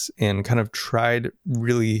place and kind of tried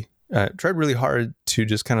really hard to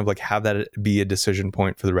just kind of like have that be a decision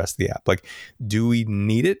point for the rest of the app. Like, do we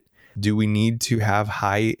need it? Do we need to have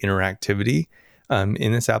high interactivity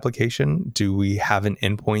in this application? Do we have an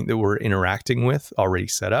endpoint that we're interacting with already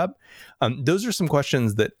set up? Those are some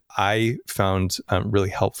questions that I found really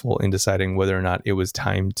helpful in deciding whether or not it was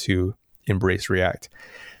time to embrace React.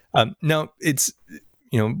 Now it's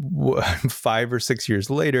 5 or 6 years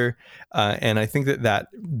later, and I think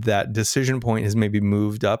that decision point has maybe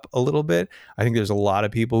moved up a little bit. I think there's a lot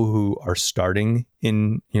of people who are starting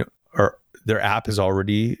in or their app is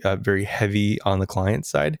already very heavy on the client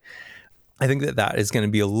side. I think that is going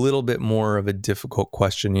to be a little bit more of a difficult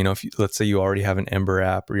question. If let's say you already have an Ember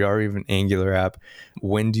app or you already have an Angular app,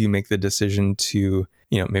 when do you make the decision to,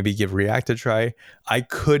 maybe give React a try? I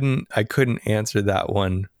couldn't answer that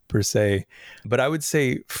one per se, but I would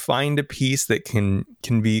say find a piece that can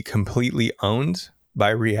be completely owned by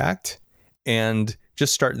React and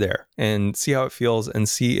just start there and see how it feels and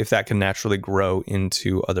see if that can naturally grow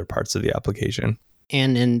into other parts of the application.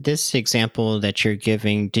 And in this example that you're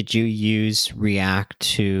giving, did you use React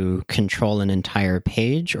to control an entire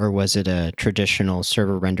page, or was it a traditional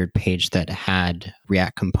server rendered page that had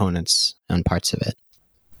React components on parts of it?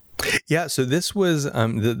 Yeah, so this was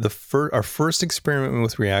our first experiment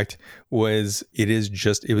with React it was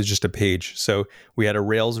just a page. So we had a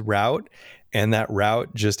Rails route, and that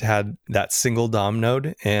route just had that single DOM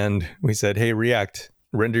node, and we said, "Hey, React,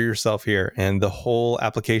 render yourself here," and the whole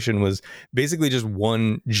application was basically just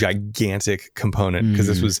one gigantic component, because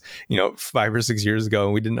this was 5 or 6 years ago,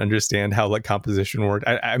 and we didn't understand how like composition worked.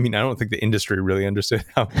 I mean, I don't think the industry really understood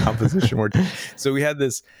how composition worked. So we had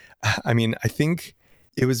this. I mean, I think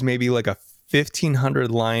it was maybe like a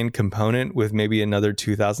 1,500 line component with maybe another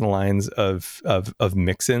 2,000 lines of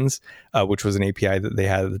mix-ins, which was an API that they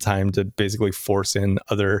had at the time to basically force in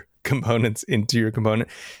other components into your component.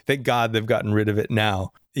 Thank God they've gotten rid of it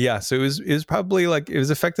now. Yeah, so it was probably like, it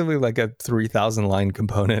was effectively like a 3,000 line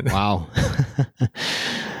component. Wow.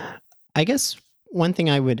 I guess one thing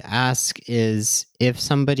I would ask is, if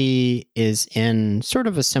somebody is in sort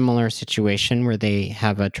of a similar situation where they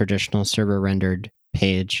have a traditional server rendered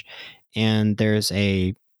page, and there's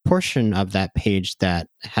a portion of that page that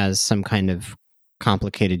has some kind of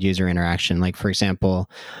complicated user interaction. Like, for example,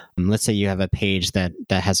 let's say you have a page that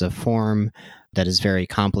has a form that is very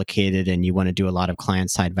complicated and you want to do a lot of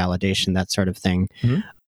client-side validation, that sort of thing. Mm-hmm.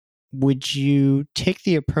 Would you take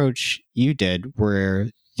the approach you did, where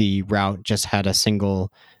the route just had a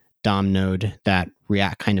single DOM node that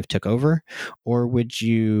React kind of took over? Or would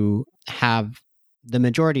you have the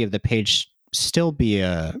majority of the page still be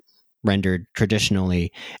rendered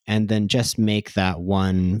traditionally, and then just make that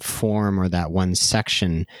one form or that one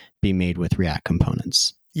section be made with React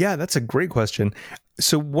components? Yeah, that's a great question.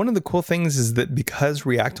 So one of the cool things is that because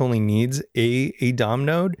React only needs a DOM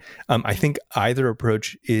node, I think either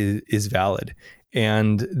approach is valid.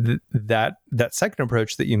 And that second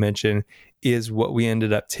approach that you mentioned is what we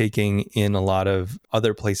ended up taking in a lot of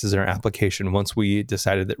other places in our application. Once we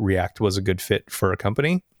decided that React was a good fit for a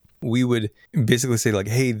company, we would basically say like,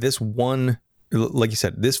 hey, this one, like you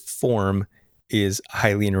said, this form is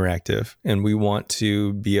highly interactive, and we want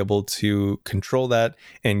to be able to control that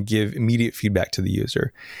and give immediate feedback to the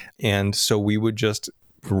user. And so we would just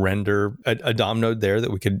render a DOM node there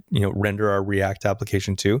that we could, render our React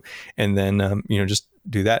application to, and then, just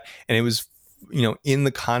do that. And it was, in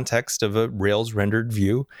the context of a Rails rendered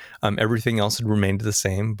view, everything else had remained the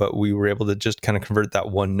same, but we were able to just kind of convert that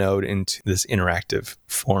one node into this interactive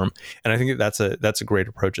form. And I think that's a great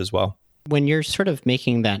approach as well. When you're sort of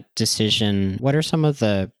making that decision, what are some of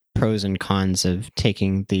the pros and cons of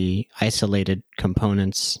taking the isolated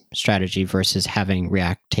components strategy versus having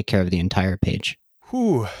React take care of the entire page?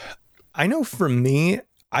 I know for me,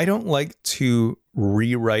 I don't like to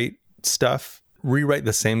rewrite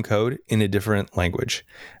the same code in a different language.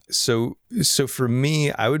 So for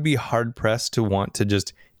me, I would be hard pressed to want to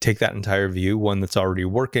just take that entire view, one that's already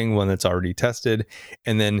working, one that's already tested,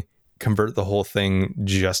 and then convert the whole thing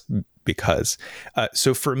just because.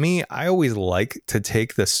 So for me, I always like to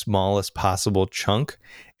take the smallest possible chunk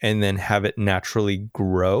and then have it naturally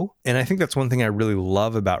grow. And I think that's one thing I really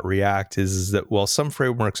love about React is that while some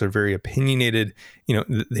frameworks are very opinionated,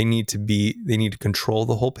 they need to control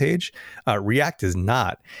the whole page. React is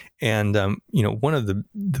not. And, one of the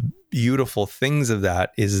beautiful things of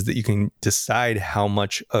that is that you can decide how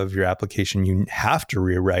much of your application you have to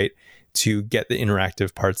rewrite to get the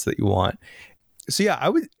interactive parts that you want. So yeah, I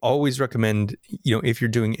would always recommend, if you're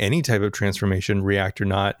doing any type of transformation, React or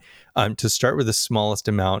not, to start with the smallest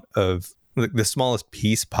amount of the smallest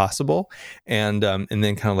piece possible, and then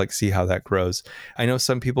kind of like see how that grows. I know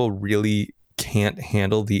some people really can't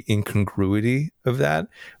handle the incongruity of that,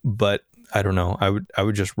 but I don't know. I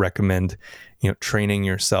would just recommend, training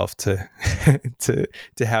yourself to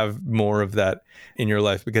to have more of that in your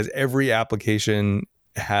life, because every application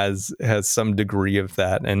has some degree of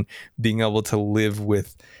that, and being able to live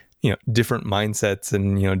with different mindsets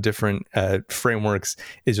and different frameworks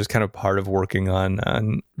is just kind of part of working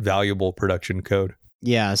on valuable production code.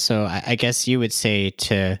 Yeah, so I guess you would say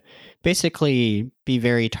to basically be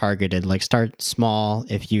very targeted, like start small.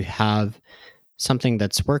 If you have something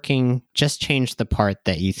that's working, just change the part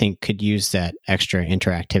that you think could use that extra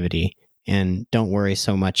interactivity, and don't worry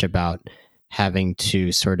so much about having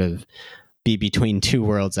to sort of be between two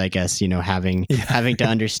worlds, I guess, having to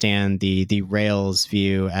understand the Rails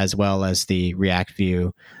view as well as the React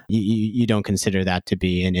view. You don't consider that to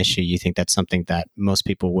be an issue. You think that's something that most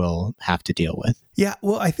people will have to deal with. Yeah,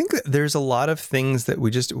 well, I think that there's a lot of things that we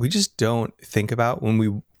just don't think about when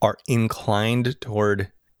we are inclined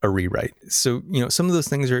toward a rewrite. So, some of those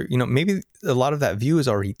things are, maybe a lot of that view is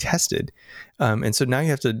already tested. And so now you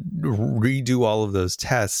have to redo all of those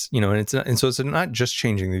tests, and so it's not just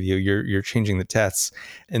changing the view, you're changing the tests.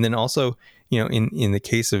 And then also, in the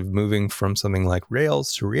case of moving from something like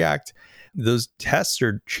Rails to React, those tests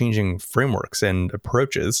are changing frameworks and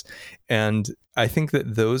approaches. And I think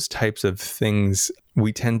that those types of things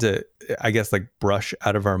we tend to, I guess, like brush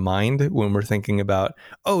out of our mind when we're thinking about,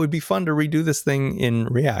 oh, it'd be fun to redo this thing in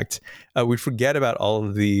React. We forget about all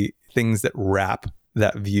of the things that wrap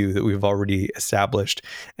that view that we've already established.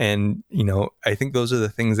 And, I think those are the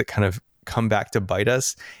things that kind of come back to bite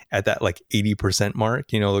us at that like 80%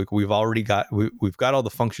 mark. Like we've got all the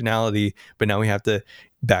functionality, but now we have to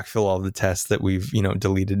backfill all the tests that we've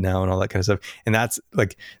deleted now and all that kind of stuff. And that's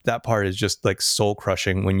like, that part is just like soul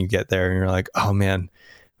crushing when you get there and you're like, oh man,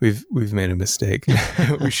 we've made a mistake.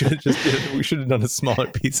 we should have done a smaller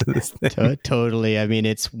piece of this thing. Totally. I mean,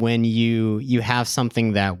 it's when you have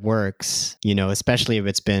something that works, especially if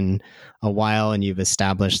it's been a while and you've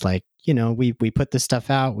established like, we put this stuff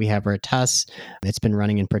out, we have our tests, it's been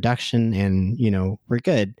running in production, and we're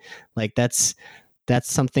good. Like that's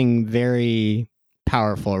something very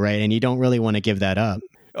powerful, right? And you don't really want to give that up.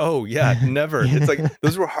 Oh yeah, never. It's like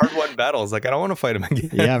those were hard-won battles. Like I don't want to fight them again.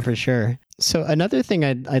 Yeah, for sure. So another thing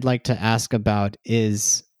I'd like to ask about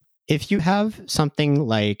is if you have something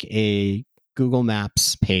like a Google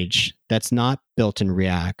Maps page that's not built in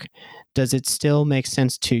React, does it still make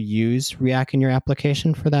sense to use React in your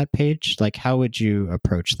application for that page? Like how would you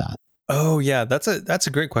approach that? Oh yeah, that's a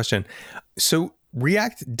great question. So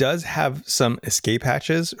React does have some escape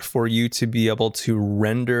hatches for you to be able to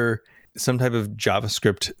render some type of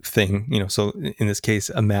JavaScript thing, so in this case,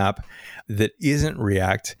 a map that isn't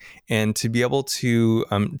React, and to be able to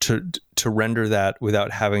render that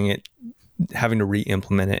without having to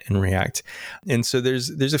re-implement it in React. And so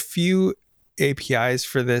there's a few APIs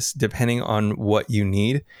for this depending on what you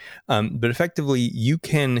need. But effectively you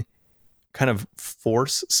can kind of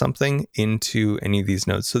force something into any of these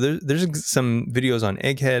nodes. So there's some videos on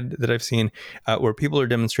Egghead that I've seen where people are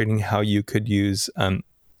demonstrating how you could use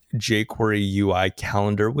jQuery UI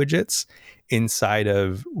calendar widgets inside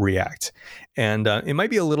of React. And it might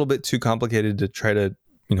be a little bit too complicated to try to,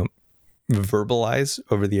 verbalize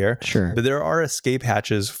over the air. Sure. But there are escape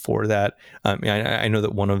hatches for that. I know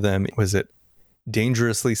that one of them was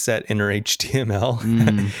dangerously set inner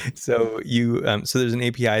HTML. So there's an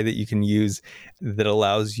API that you can use that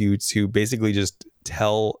allows you to basically just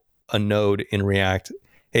tell a node in React,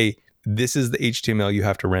 hey, this is the HTML you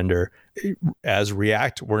have to render. As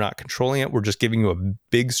React, we're not controlling it. We're just giving you a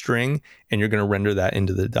big string and you're going to render that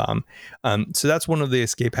into the DOM. So that's one of the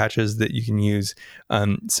escape hatches that you can use.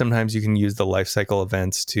 Sometimes you can use the lifecycle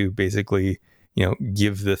events to basically,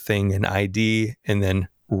 give the thing an ID and then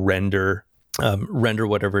render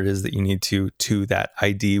whatever it is that you need to that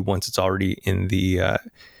ID once it's already in the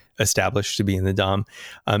established to be in the DOM.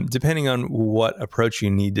 Depending on what approach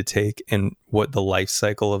you need to take and what the life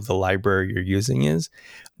cycle of the library you're using is,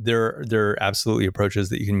 there are absolutely approaches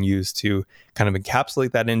that you can use to kind of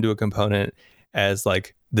encapsulate that into a component as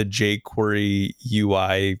like the jQuery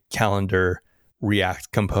UI calendar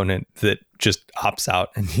React component that just opts out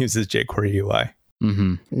and uses jQuery UI.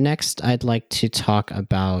 Mm-hmm. Next, I'd like to talk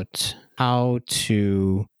about how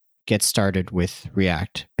to get started with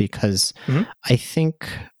React, because I think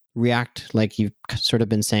React, like you've sort of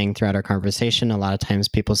been saying throughout our conversation, a lot of times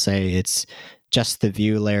people say it's just the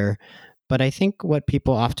view layer. But I think what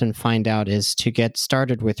people often find out is to get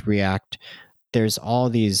started with React, there's all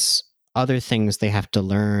these other things they have to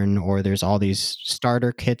learn, or there's all these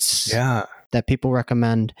starter kits that people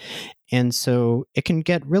recommend. And so it can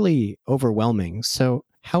get really overwhelming. So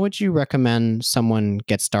how would you recommend someone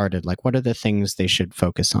get started? Like, what are the things they should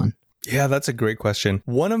focus on? Yeah, that's a great question.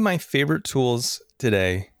 One of my favorite tools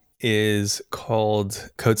today is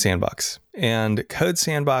called Code Sandbox. And Code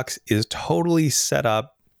Sandbox is totally set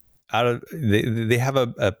up they have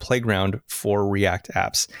a playground for React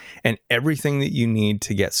apps, and everything that you need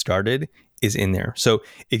to get started is in there. So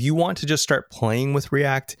if you want to just start playing with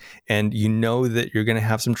React and you know that you're going to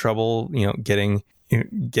have some trouble, getting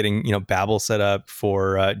Babel set up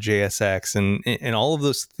for JSX and all of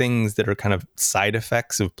those things that are kind of side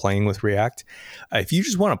effects of playing with React, if you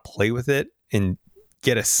just want to play with it and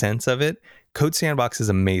get a sense of it, Code Sandbox is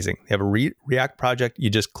amazing. They have a React project. You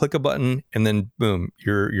just click a button and then boom,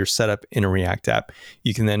 you're set up in a React app.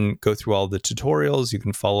 You can then go through all the tutorials. You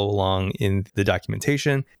can follow along in the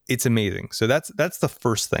documentation. It's amazing. So that's the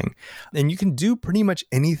first thing. And you can do pretty much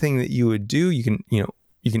anything that you would do. You can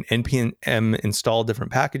npm install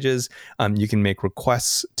different packages. You can make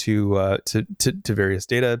requests to various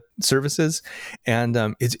data services, and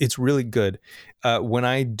it's really good. When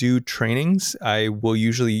I do trainings, I will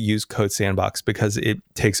usually use Code Sandbox because it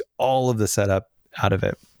takes all of the setup out of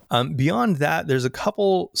it. Beyond that, there's a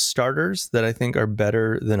couple starters that I think are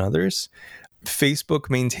better than others. Facebook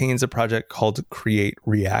maintains a project called Create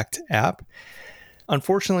React App.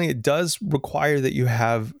 Unfortunately, it does require that you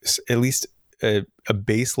have at least a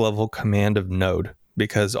base level command of Node,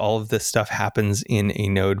 because all of this stuff happens in a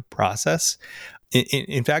Node process.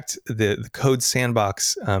 In fact, the Code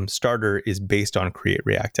Sandbox starter is based on Create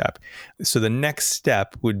React App. So the next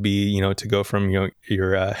step would be, to go from your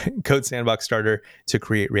Code Sandbox starter to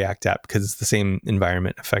Create React App, because it's the same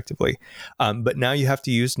environment effectively. But now you have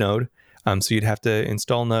to use Node. So you'd have to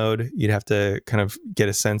install Node. You'd have to kind of get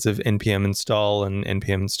a sense of npm install and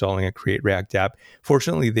npm installing a Create React App.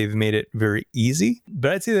 Fortunately, they've made it very easy,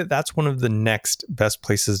 but I'd say that that's one of the next best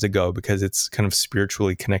places to go, because it's kind of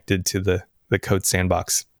spiritually connected to the Code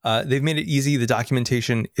Sandbox. They've made it easy. The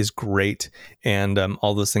documentation is great. And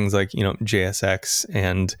all those things like, JSX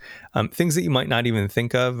and things that you might not even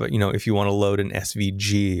think of, if you want to load an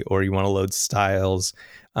SVG or you want to load styles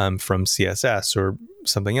from CSS or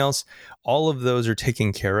something else, all of those are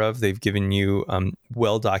taken care of. They've given you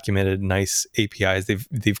well-documented, nice APIs.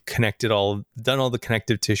 They've done all the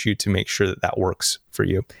connective tissue to make sure that works for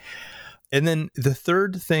you. And then the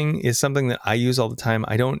third thing is something that I use all the time.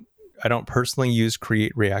 I don't personally use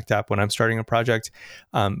Create React App when I'm starting a project,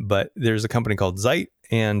 but there's a company called Zeit,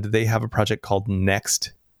 and they have a project called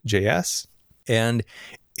Next.js, and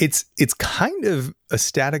it's kind of a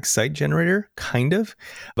static site generator,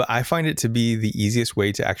 but I find it to be the easiest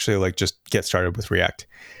way to actually just get started with React.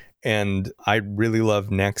 And I really love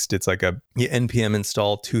Next. It's like you npm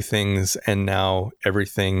install two things, and now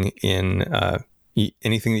everything in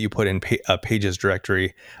anything that you put in a pages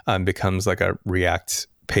directory becomes like a React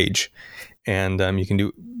page, and you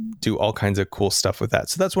can do all kinds of cool stuff with that.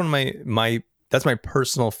 So that's one of my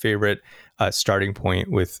personal favorite starting point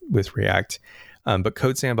with React. But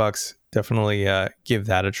Code Sandbox, definitely give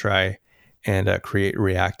that a try, and Create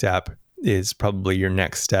React App is probably your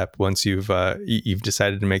next step once you've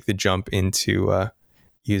decided to make the jump into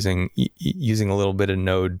using a little bit of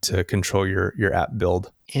Node to control your app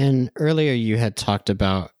build. And earlier you had talked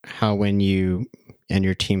about how when you and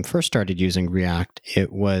your team first started using React,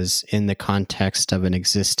 it was in the context of an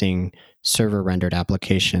existing server rendered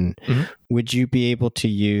application. Mm-hmm. Would you be able to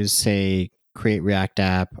use, say, Create React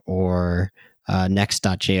App or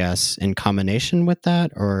Next.js in combination with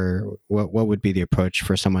that? Or what would be the approach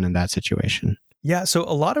for someone in that situation? Yeah, so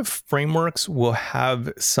a lot of frameworks will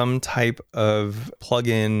have some type of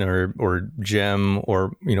plugin or gem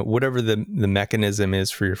or whatever the mechanism is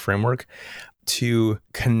for your framework to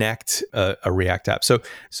connect a React app.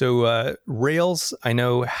 So Rails, I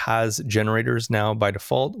know, has generators now by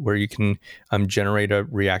default where you can generate a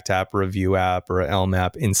React app or a Vue app or an Elm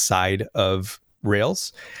app inside of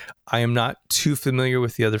Rails. I am not too familiar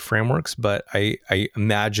with the other frameworks, but I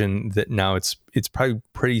imagine that now it's probably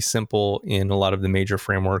pretty simple in a lot of the major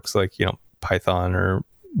frameworks like Python or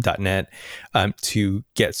 .NET to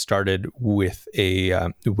get started with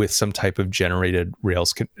with some type of generated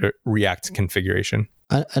Rails React configuration.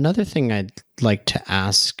 Another thing I'd like to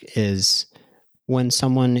ask is, when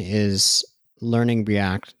someone is learning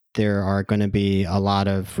React, there are going to be a lot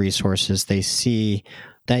of resources they see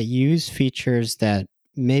that use features that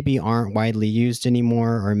maybe aren't widely used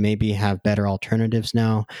anymore, or maybe have better alternatives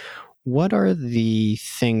now. What are the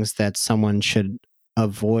things that someone should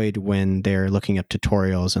avoid when they're looking up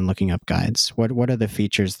tutorials and looking up guides? What are the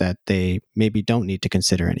features that they maybe don't need to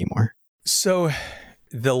consider anymore? So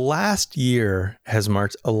the last year has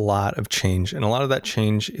marked a lot of change, and a lot of that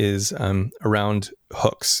change is around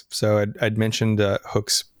hooks. So I'd mentioned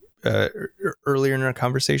hooks earlier in our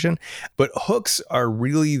conversation, but hooks are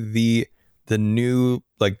really the new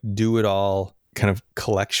do-it-all kind of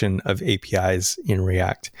collection of APIs in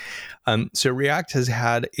React. So React has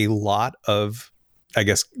had a lot of, I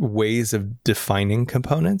guess, ways of defining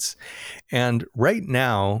components, and right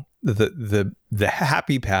now the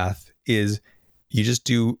happy path is you just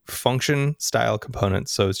do function style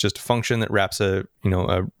components. So it's just a function that wraps a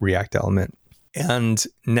React element. And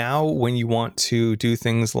now when you want to do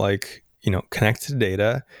things like connect to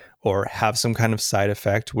data or have some kind of side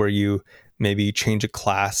effect where you maybe change a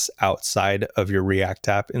class outside of your React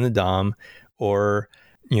app in the DOM, or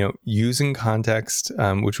using context,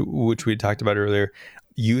 which we talked about earlier,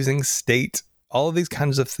 using state, all of these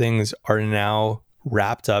kinds of things are now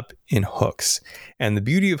wrapped up in hooks. And the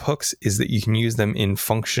beauty of hooks is that you can use them in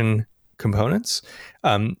function components,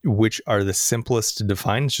 which are the simplest to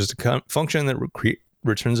define. It's just a function that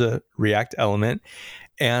returns a React element.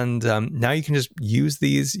 And now you can just use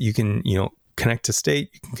these. You can, connect to state,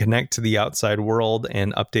 you can connect to the outside world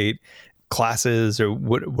and update classes or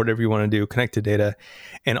whatever you want to do, connect to data.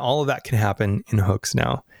 And all of that can happen in hooks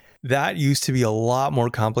now. That used to be a lot more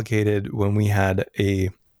complicated when we had a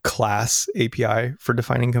class API for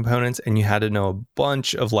defining components, and you had to know a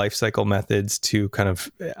bunch of lifecycle methods to kind of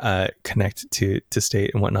connect to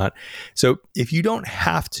state and whatnot. So if you don't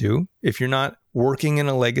have to, if you're not working in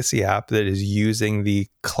a legacy app that is using the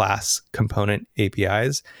class component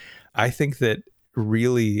APIs, I think that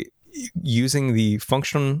really using the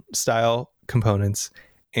function style components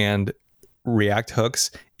and React hooks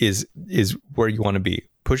is where you want to be.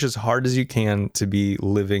 Push as hard as you can to be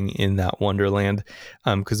living in that wonderland,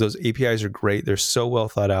 because those APIs are great. They're so well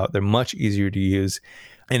thought out. They're much easier to use.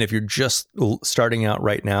 And if you're just starting out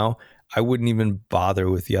right now, I wouldn't even bother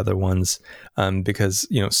with the other ones, because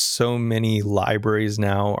so many libraries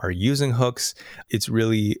now are using hooks. It's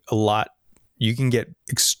really a lot. You can get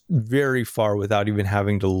very far without even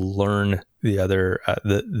having to learn the other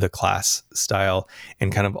the class style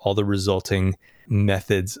and kind of all the resulting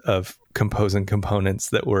methods of composing components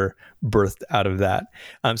that were birthed out of that.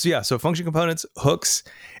 So function components, hooks,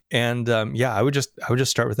 and I would just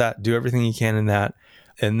start with that. Do everything you can in that,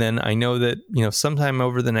 and then I know that sometime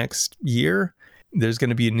over the next year there's going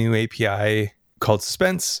to be a new API called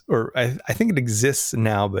Suspense, or I think it exists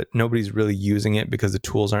now, but nobody's really using it because the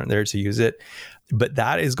tools aren't there to use it. But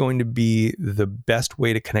that is going to be the best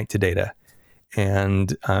way to connect to data,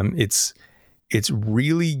 and it's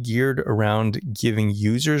really geared around giving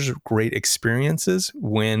users great experiences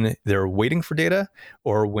when they're waiting for data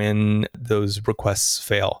or when those requests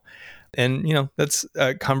fail. And, that's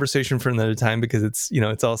a conversation for another time because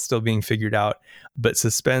it's all still being figured out. But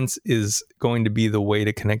Suspense is going to be the way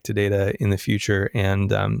to connect to data in the future.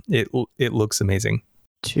 And it looks amazing.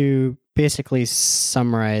 To basically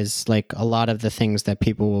summarize, like a lot of the things that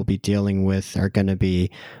people will be dealing with are going to be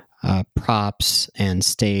props and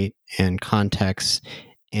state and context.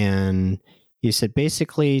 And you said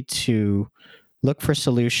basically to look for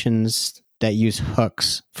solutions that use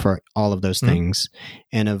hooks for all of those things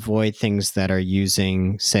and avoid things that are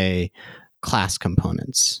using, say, class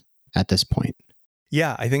components at this point.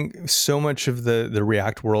 Yeah, I think so much of the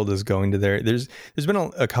React world is going to there. There's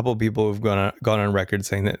been a couple of people who've gone on record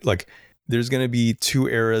saying that like there's going to be two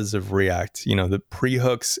eras of React, the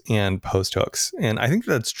pre-hooks and post-hooks. And I think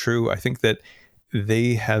that's true. I think that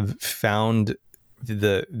they have found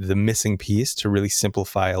the missing piece to really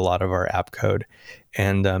simplify a lot of our app code.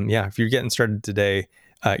 And if you're getting started today,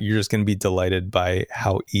 you're just going to be delighted by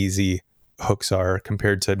how easy hooks are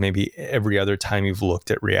compared to maybe every other time you've looked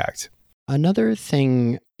at React. Another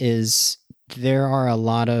thing is there are a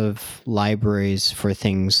lot of libraries for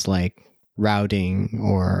things like routing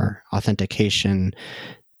or authentication,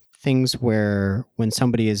 things where when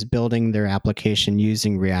somebody is building their application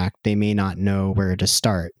using React, they may not know where to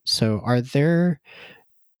start. So are there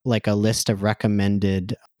like a list of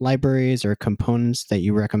recommended libraries or components that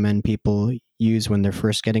you recommend people use when they're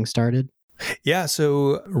first getting started? Yeah,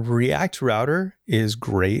 so React Router is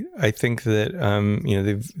great. I think that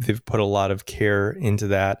they've put a lot of care into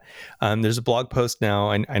that. There's a blog post now.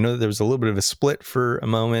 I know that there was a little bit of a split for a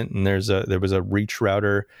moment, and there was a Reach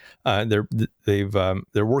Router.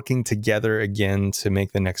 They're working together again to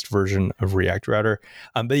make the next version of React Router.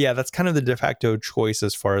 But yeah, that's kind of the de facto choice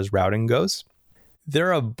as far as routing goes. There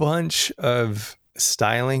are a bunch of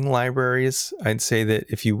styling libraries. I'd say that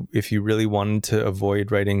if you really wanted to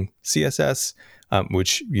avoid writing CSS,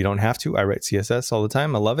 which you don't have to, I write CSS all the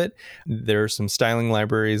time. I love it. There are some styling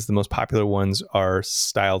libraries. The most popular ones are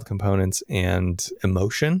Styled Components and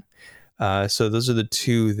Emotion. So those are the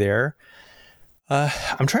two there.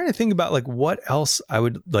 I'm trying to think about like what else I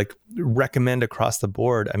would like recommend across the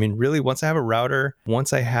board. I mean, really, once I have a router,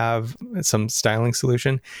 once I have some styling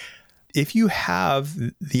solution, if you have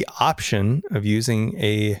the option of using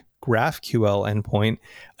a GraphQL endpoint,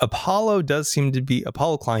 Apollo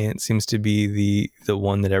client seems to be the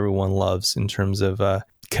one that everyone loves in terms of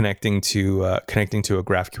connecting to a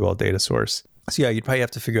GraphQL data source. So yeah, you'd probably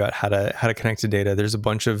have to figure out how to connect to data. There's a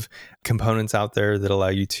bunch of components out there that allow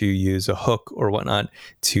you to use a hook or whatnot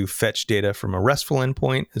to fetch data from a RESTful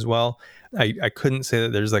endpoint as well. I couldn't say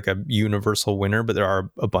that there's like a universal winner, but there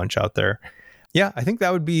are a bunch out there. Yeah, I think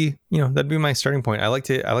that would be, that'd be my starting point. I like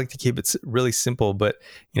to keep it really simple, but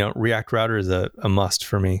React Router is a must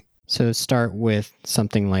for me. So start with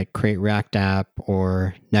something like Create React App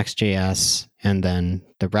or Next.js, and then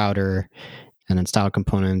the router, and then Style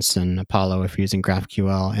Components and Apollo if you're using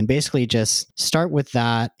GraphQL, and basically just start with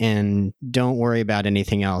that and don't worry about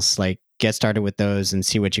anything else. Like get started with those and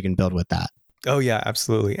see what you can build with that. Oh yeah,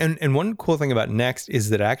 absolutely. And one cool thing about Next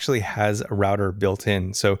is that it actually has a router built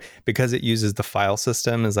in. So because it uses the file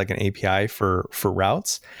system as like an API for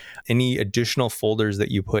routes, any additional folders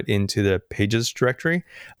that you put into the pages directory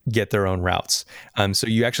get their own routes. So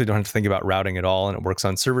you actually don't have to think about routing at all, and it works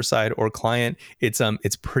on server side or client. It's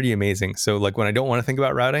pretty amazing. So like when I don't want to think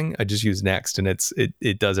about routing, I just use Next, and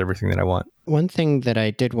it does everything that I want. One thing that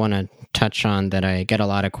I did want to touch on that I get a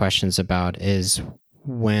lot of questions about is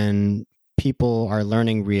when people are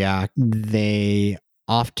learning React, they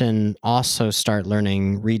often also start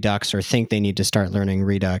learning Redux or think they need to start learning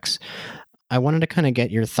Redux. I wanted to kind of get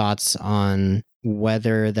your thoughts on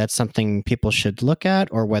whether that's something people should look at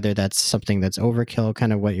or whether that's something that's overkill,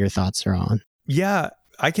 kind of what your thoughts are on. Yeah,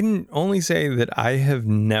 I can only say that I have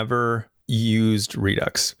never used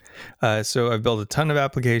Redux. So I've built a ton of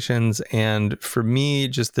applications, and for me,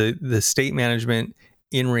 just the state management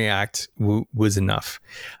in React was enough.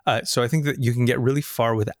 So I think that you can get really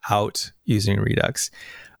far without using Redux.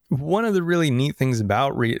 One of the really neat things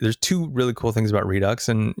about there's two really cool things about Redux,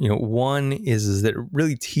 and one is that it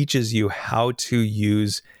really teaches you how to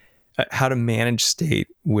use how to manage state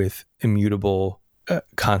with immutable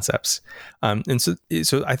concepts. And so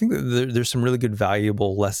I think that there's some really good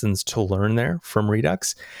valuable lessons to learn there from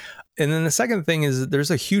Redux. And then the second thing is that there's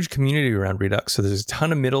a huge community around Redux. So there's a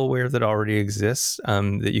ton of middleware that already exists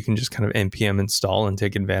that you can just kind of npm install and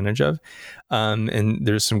take advantage of. And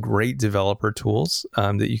there's some great developer tools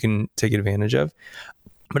that you can take advantage of.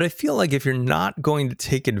 But I feel like if you're not going to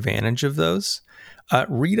take advantage of those,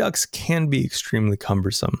 Redux can be extremely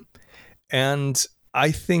cumbersome. And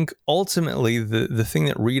I think ultimately the thing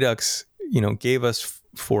that Redux gave us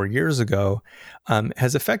 4 years ago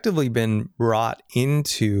has effectively been brought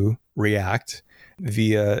into React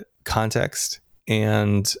via context,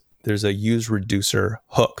 and there's a use reducer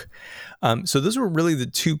hook. So those were really the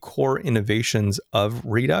two core innovations of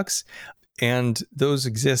Redux, and those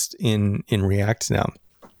exist in React now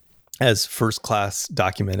as first class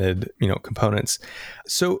documented components.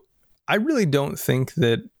 So I really don't think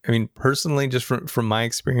that, personally, just from my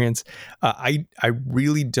experience, I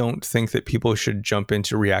really don't think that people should jump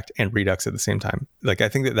into React and Redux at the same time. Like, I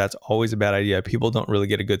think that that's always a bad idea. People don't really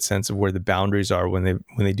get a good sense of where the boundaries are when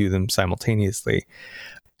they do them simultaneously.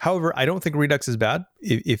 However, I don't think Redux is bad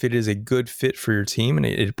if it is a good fit for your team and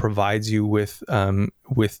it provides you with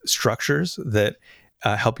structures that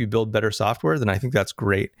help you build better software, then I think that's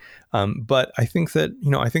great. But I think that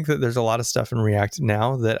there's a lot of stuff in React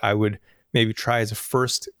now that I would maybe try as a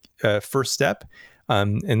first step,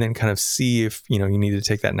 and then kind of see if you need to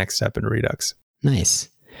take that next step in Redux. Nice.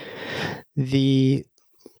 The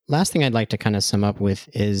last thing I'd like to kind of sum up with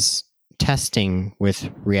is testing with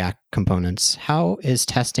React components. How is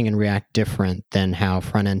testing in React different than how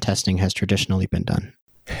front-end testing has traditionally been done?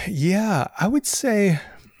 Yeah, I would say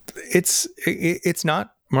it's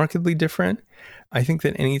not markedly different. I think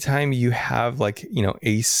that anytime you have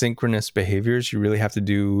asynchronous behaviors, you really have to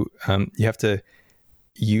do you have to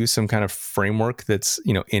use some kind of framework that's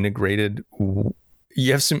integrated.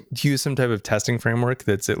 You have to use some type of testing framework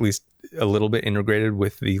that's at least a little bit integrated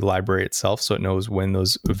with the library itself, so it knows when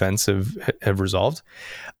those events have resolved.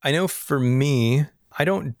 I know for me, I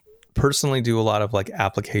don't personally do a lot of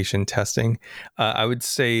application testing. I would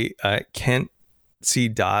say Kent C.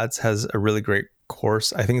 Dodds has a really great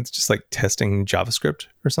course. I think it's just testing JavaScript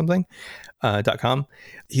or something .com.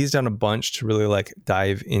 He's done a bunch to really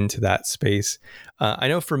dive into that space. I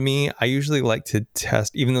know for me, I usually like to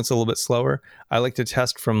test, even though it's a little bit slower, I like to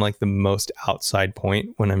test from the most outside point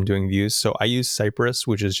when I'm doing views. So I use Cypress,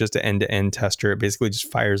 which is just an end-to-end tester. It basically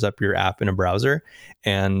just fires up your app in a browser,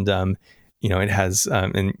 and it has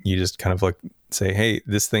and you just kind of say, hey,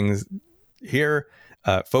 this thing's here,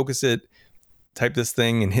 focus it, type this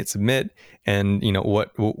thing and hit submit, and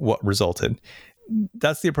what resulted.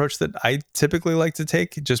 That's the approach that I typically like to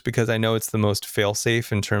take, just because I know it's the most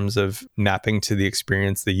fail-safe in terms of mapping to the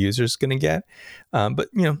experience the user's going to get. But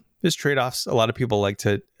there's trade-offs. A lot of people like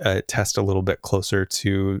to test a little bit closer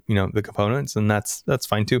to the components, and that's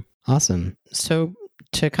fine too. Awesome. So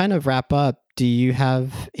to kind of wrap up, do you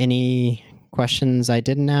have any questions I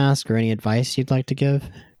didn't ask or any advice you'd like to give?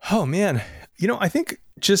 Oh man, I think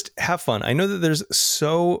just have fun. I know that there's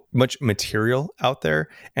so much material out there,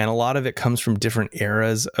 and a lot of it comes from different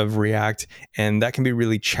eras of React, and that can be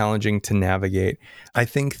really challenging to navigate. I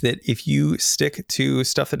think that if you stick to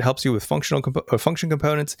stuff that helps you with function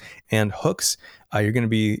components and hooks, you're going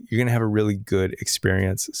to have a really good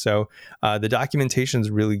experience. So the documentation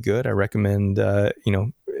is really good. I recommend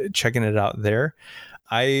checking it out there.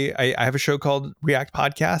 I have a show called React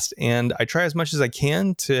Podcast, and I try as much as I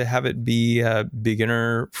can to have it be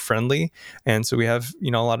beginner friendly. And so we have, a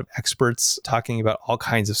lot of experts talking about all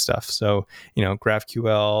kinds of stuff. So,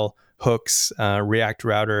 GraphQL, hooks, React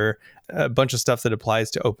Router, a bunch of stuff that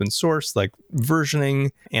applies to open source, like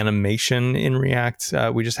versioning, animation in React.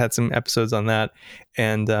 We just had some episodes on that.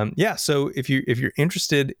 And so if you're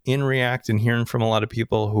interested in React and hearing from a lot of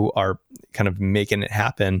people who are kind of making it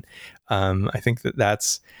happen, I think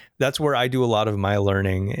that's where I do a lot of my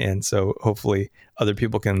learning. And so hopefully other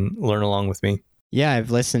people can learn along with me. Yeah,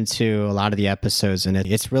 I've listened to a lot of the episodes, and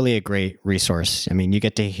it's really a great resource. I mean, you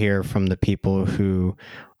get to hear from the people who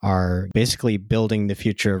are basically building the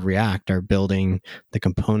future of React, are building the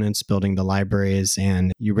components, building the libraries,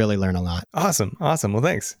 and you really learn a lot. Awesome. Well,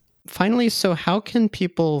 thanks. Finally, so how can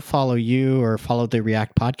people follow you or follow the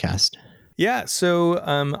React podcast? Yeah, so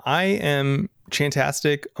I am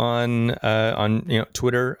Chantastic on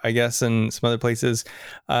Twitter, I guess, and some other places.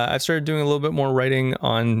 I've started doing a little bit more writing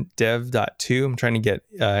on dev.to. I'm trying to get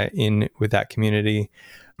in with that community.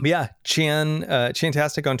 But yeah,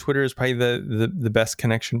 Chantastic on Twitter is probably the best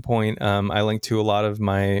connection point. I link to a lot of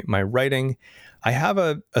my writing. I have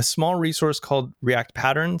a small resource called React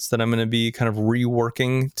Patterns that I'm going to be kind of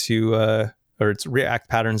reworking to, or it's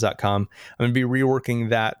reactpatterns.com. I'm going to be reworking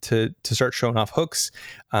that to start showing off hooks.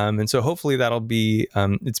 And so hopefully that'll be,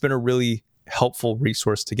 it's been a really helpful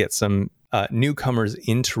resource to get some newcomers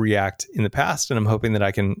into React in the past. And I'm hoping that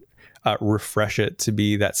I can refresh it to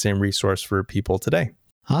be that same resource for people today.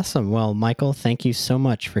 Awesome. Well, Michael, thank you so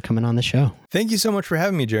much for coming on the show. Thank you so much for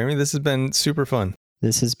having me, Jeremy. This has been super fun.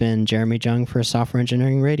 This has been Jeremy Jung for Software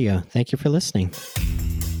Engineering Radio. Thank you for listening.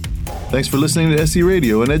 Thanks for listening to SE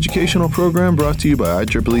Radio, an educational program brought to you by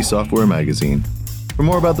IEEE Software Magazine. For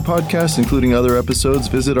more about the podcast, including other episodes,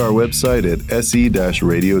 visit our website at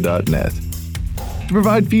se-radio.net. To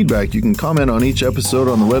provide feedback, you can comment on each episode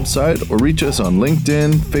on the website or reach us on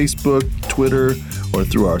LinkedIn, Facebook, Twitter, or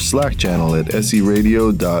through our Slack channel at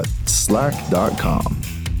seradio.slack.com.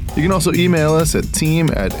 You can also email us at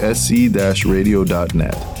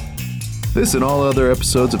team@se-radio.net. This and all other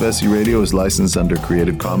episodes of SE Radio is licensed under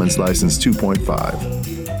Creative Commons License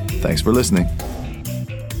 2.5. Thanks for listening.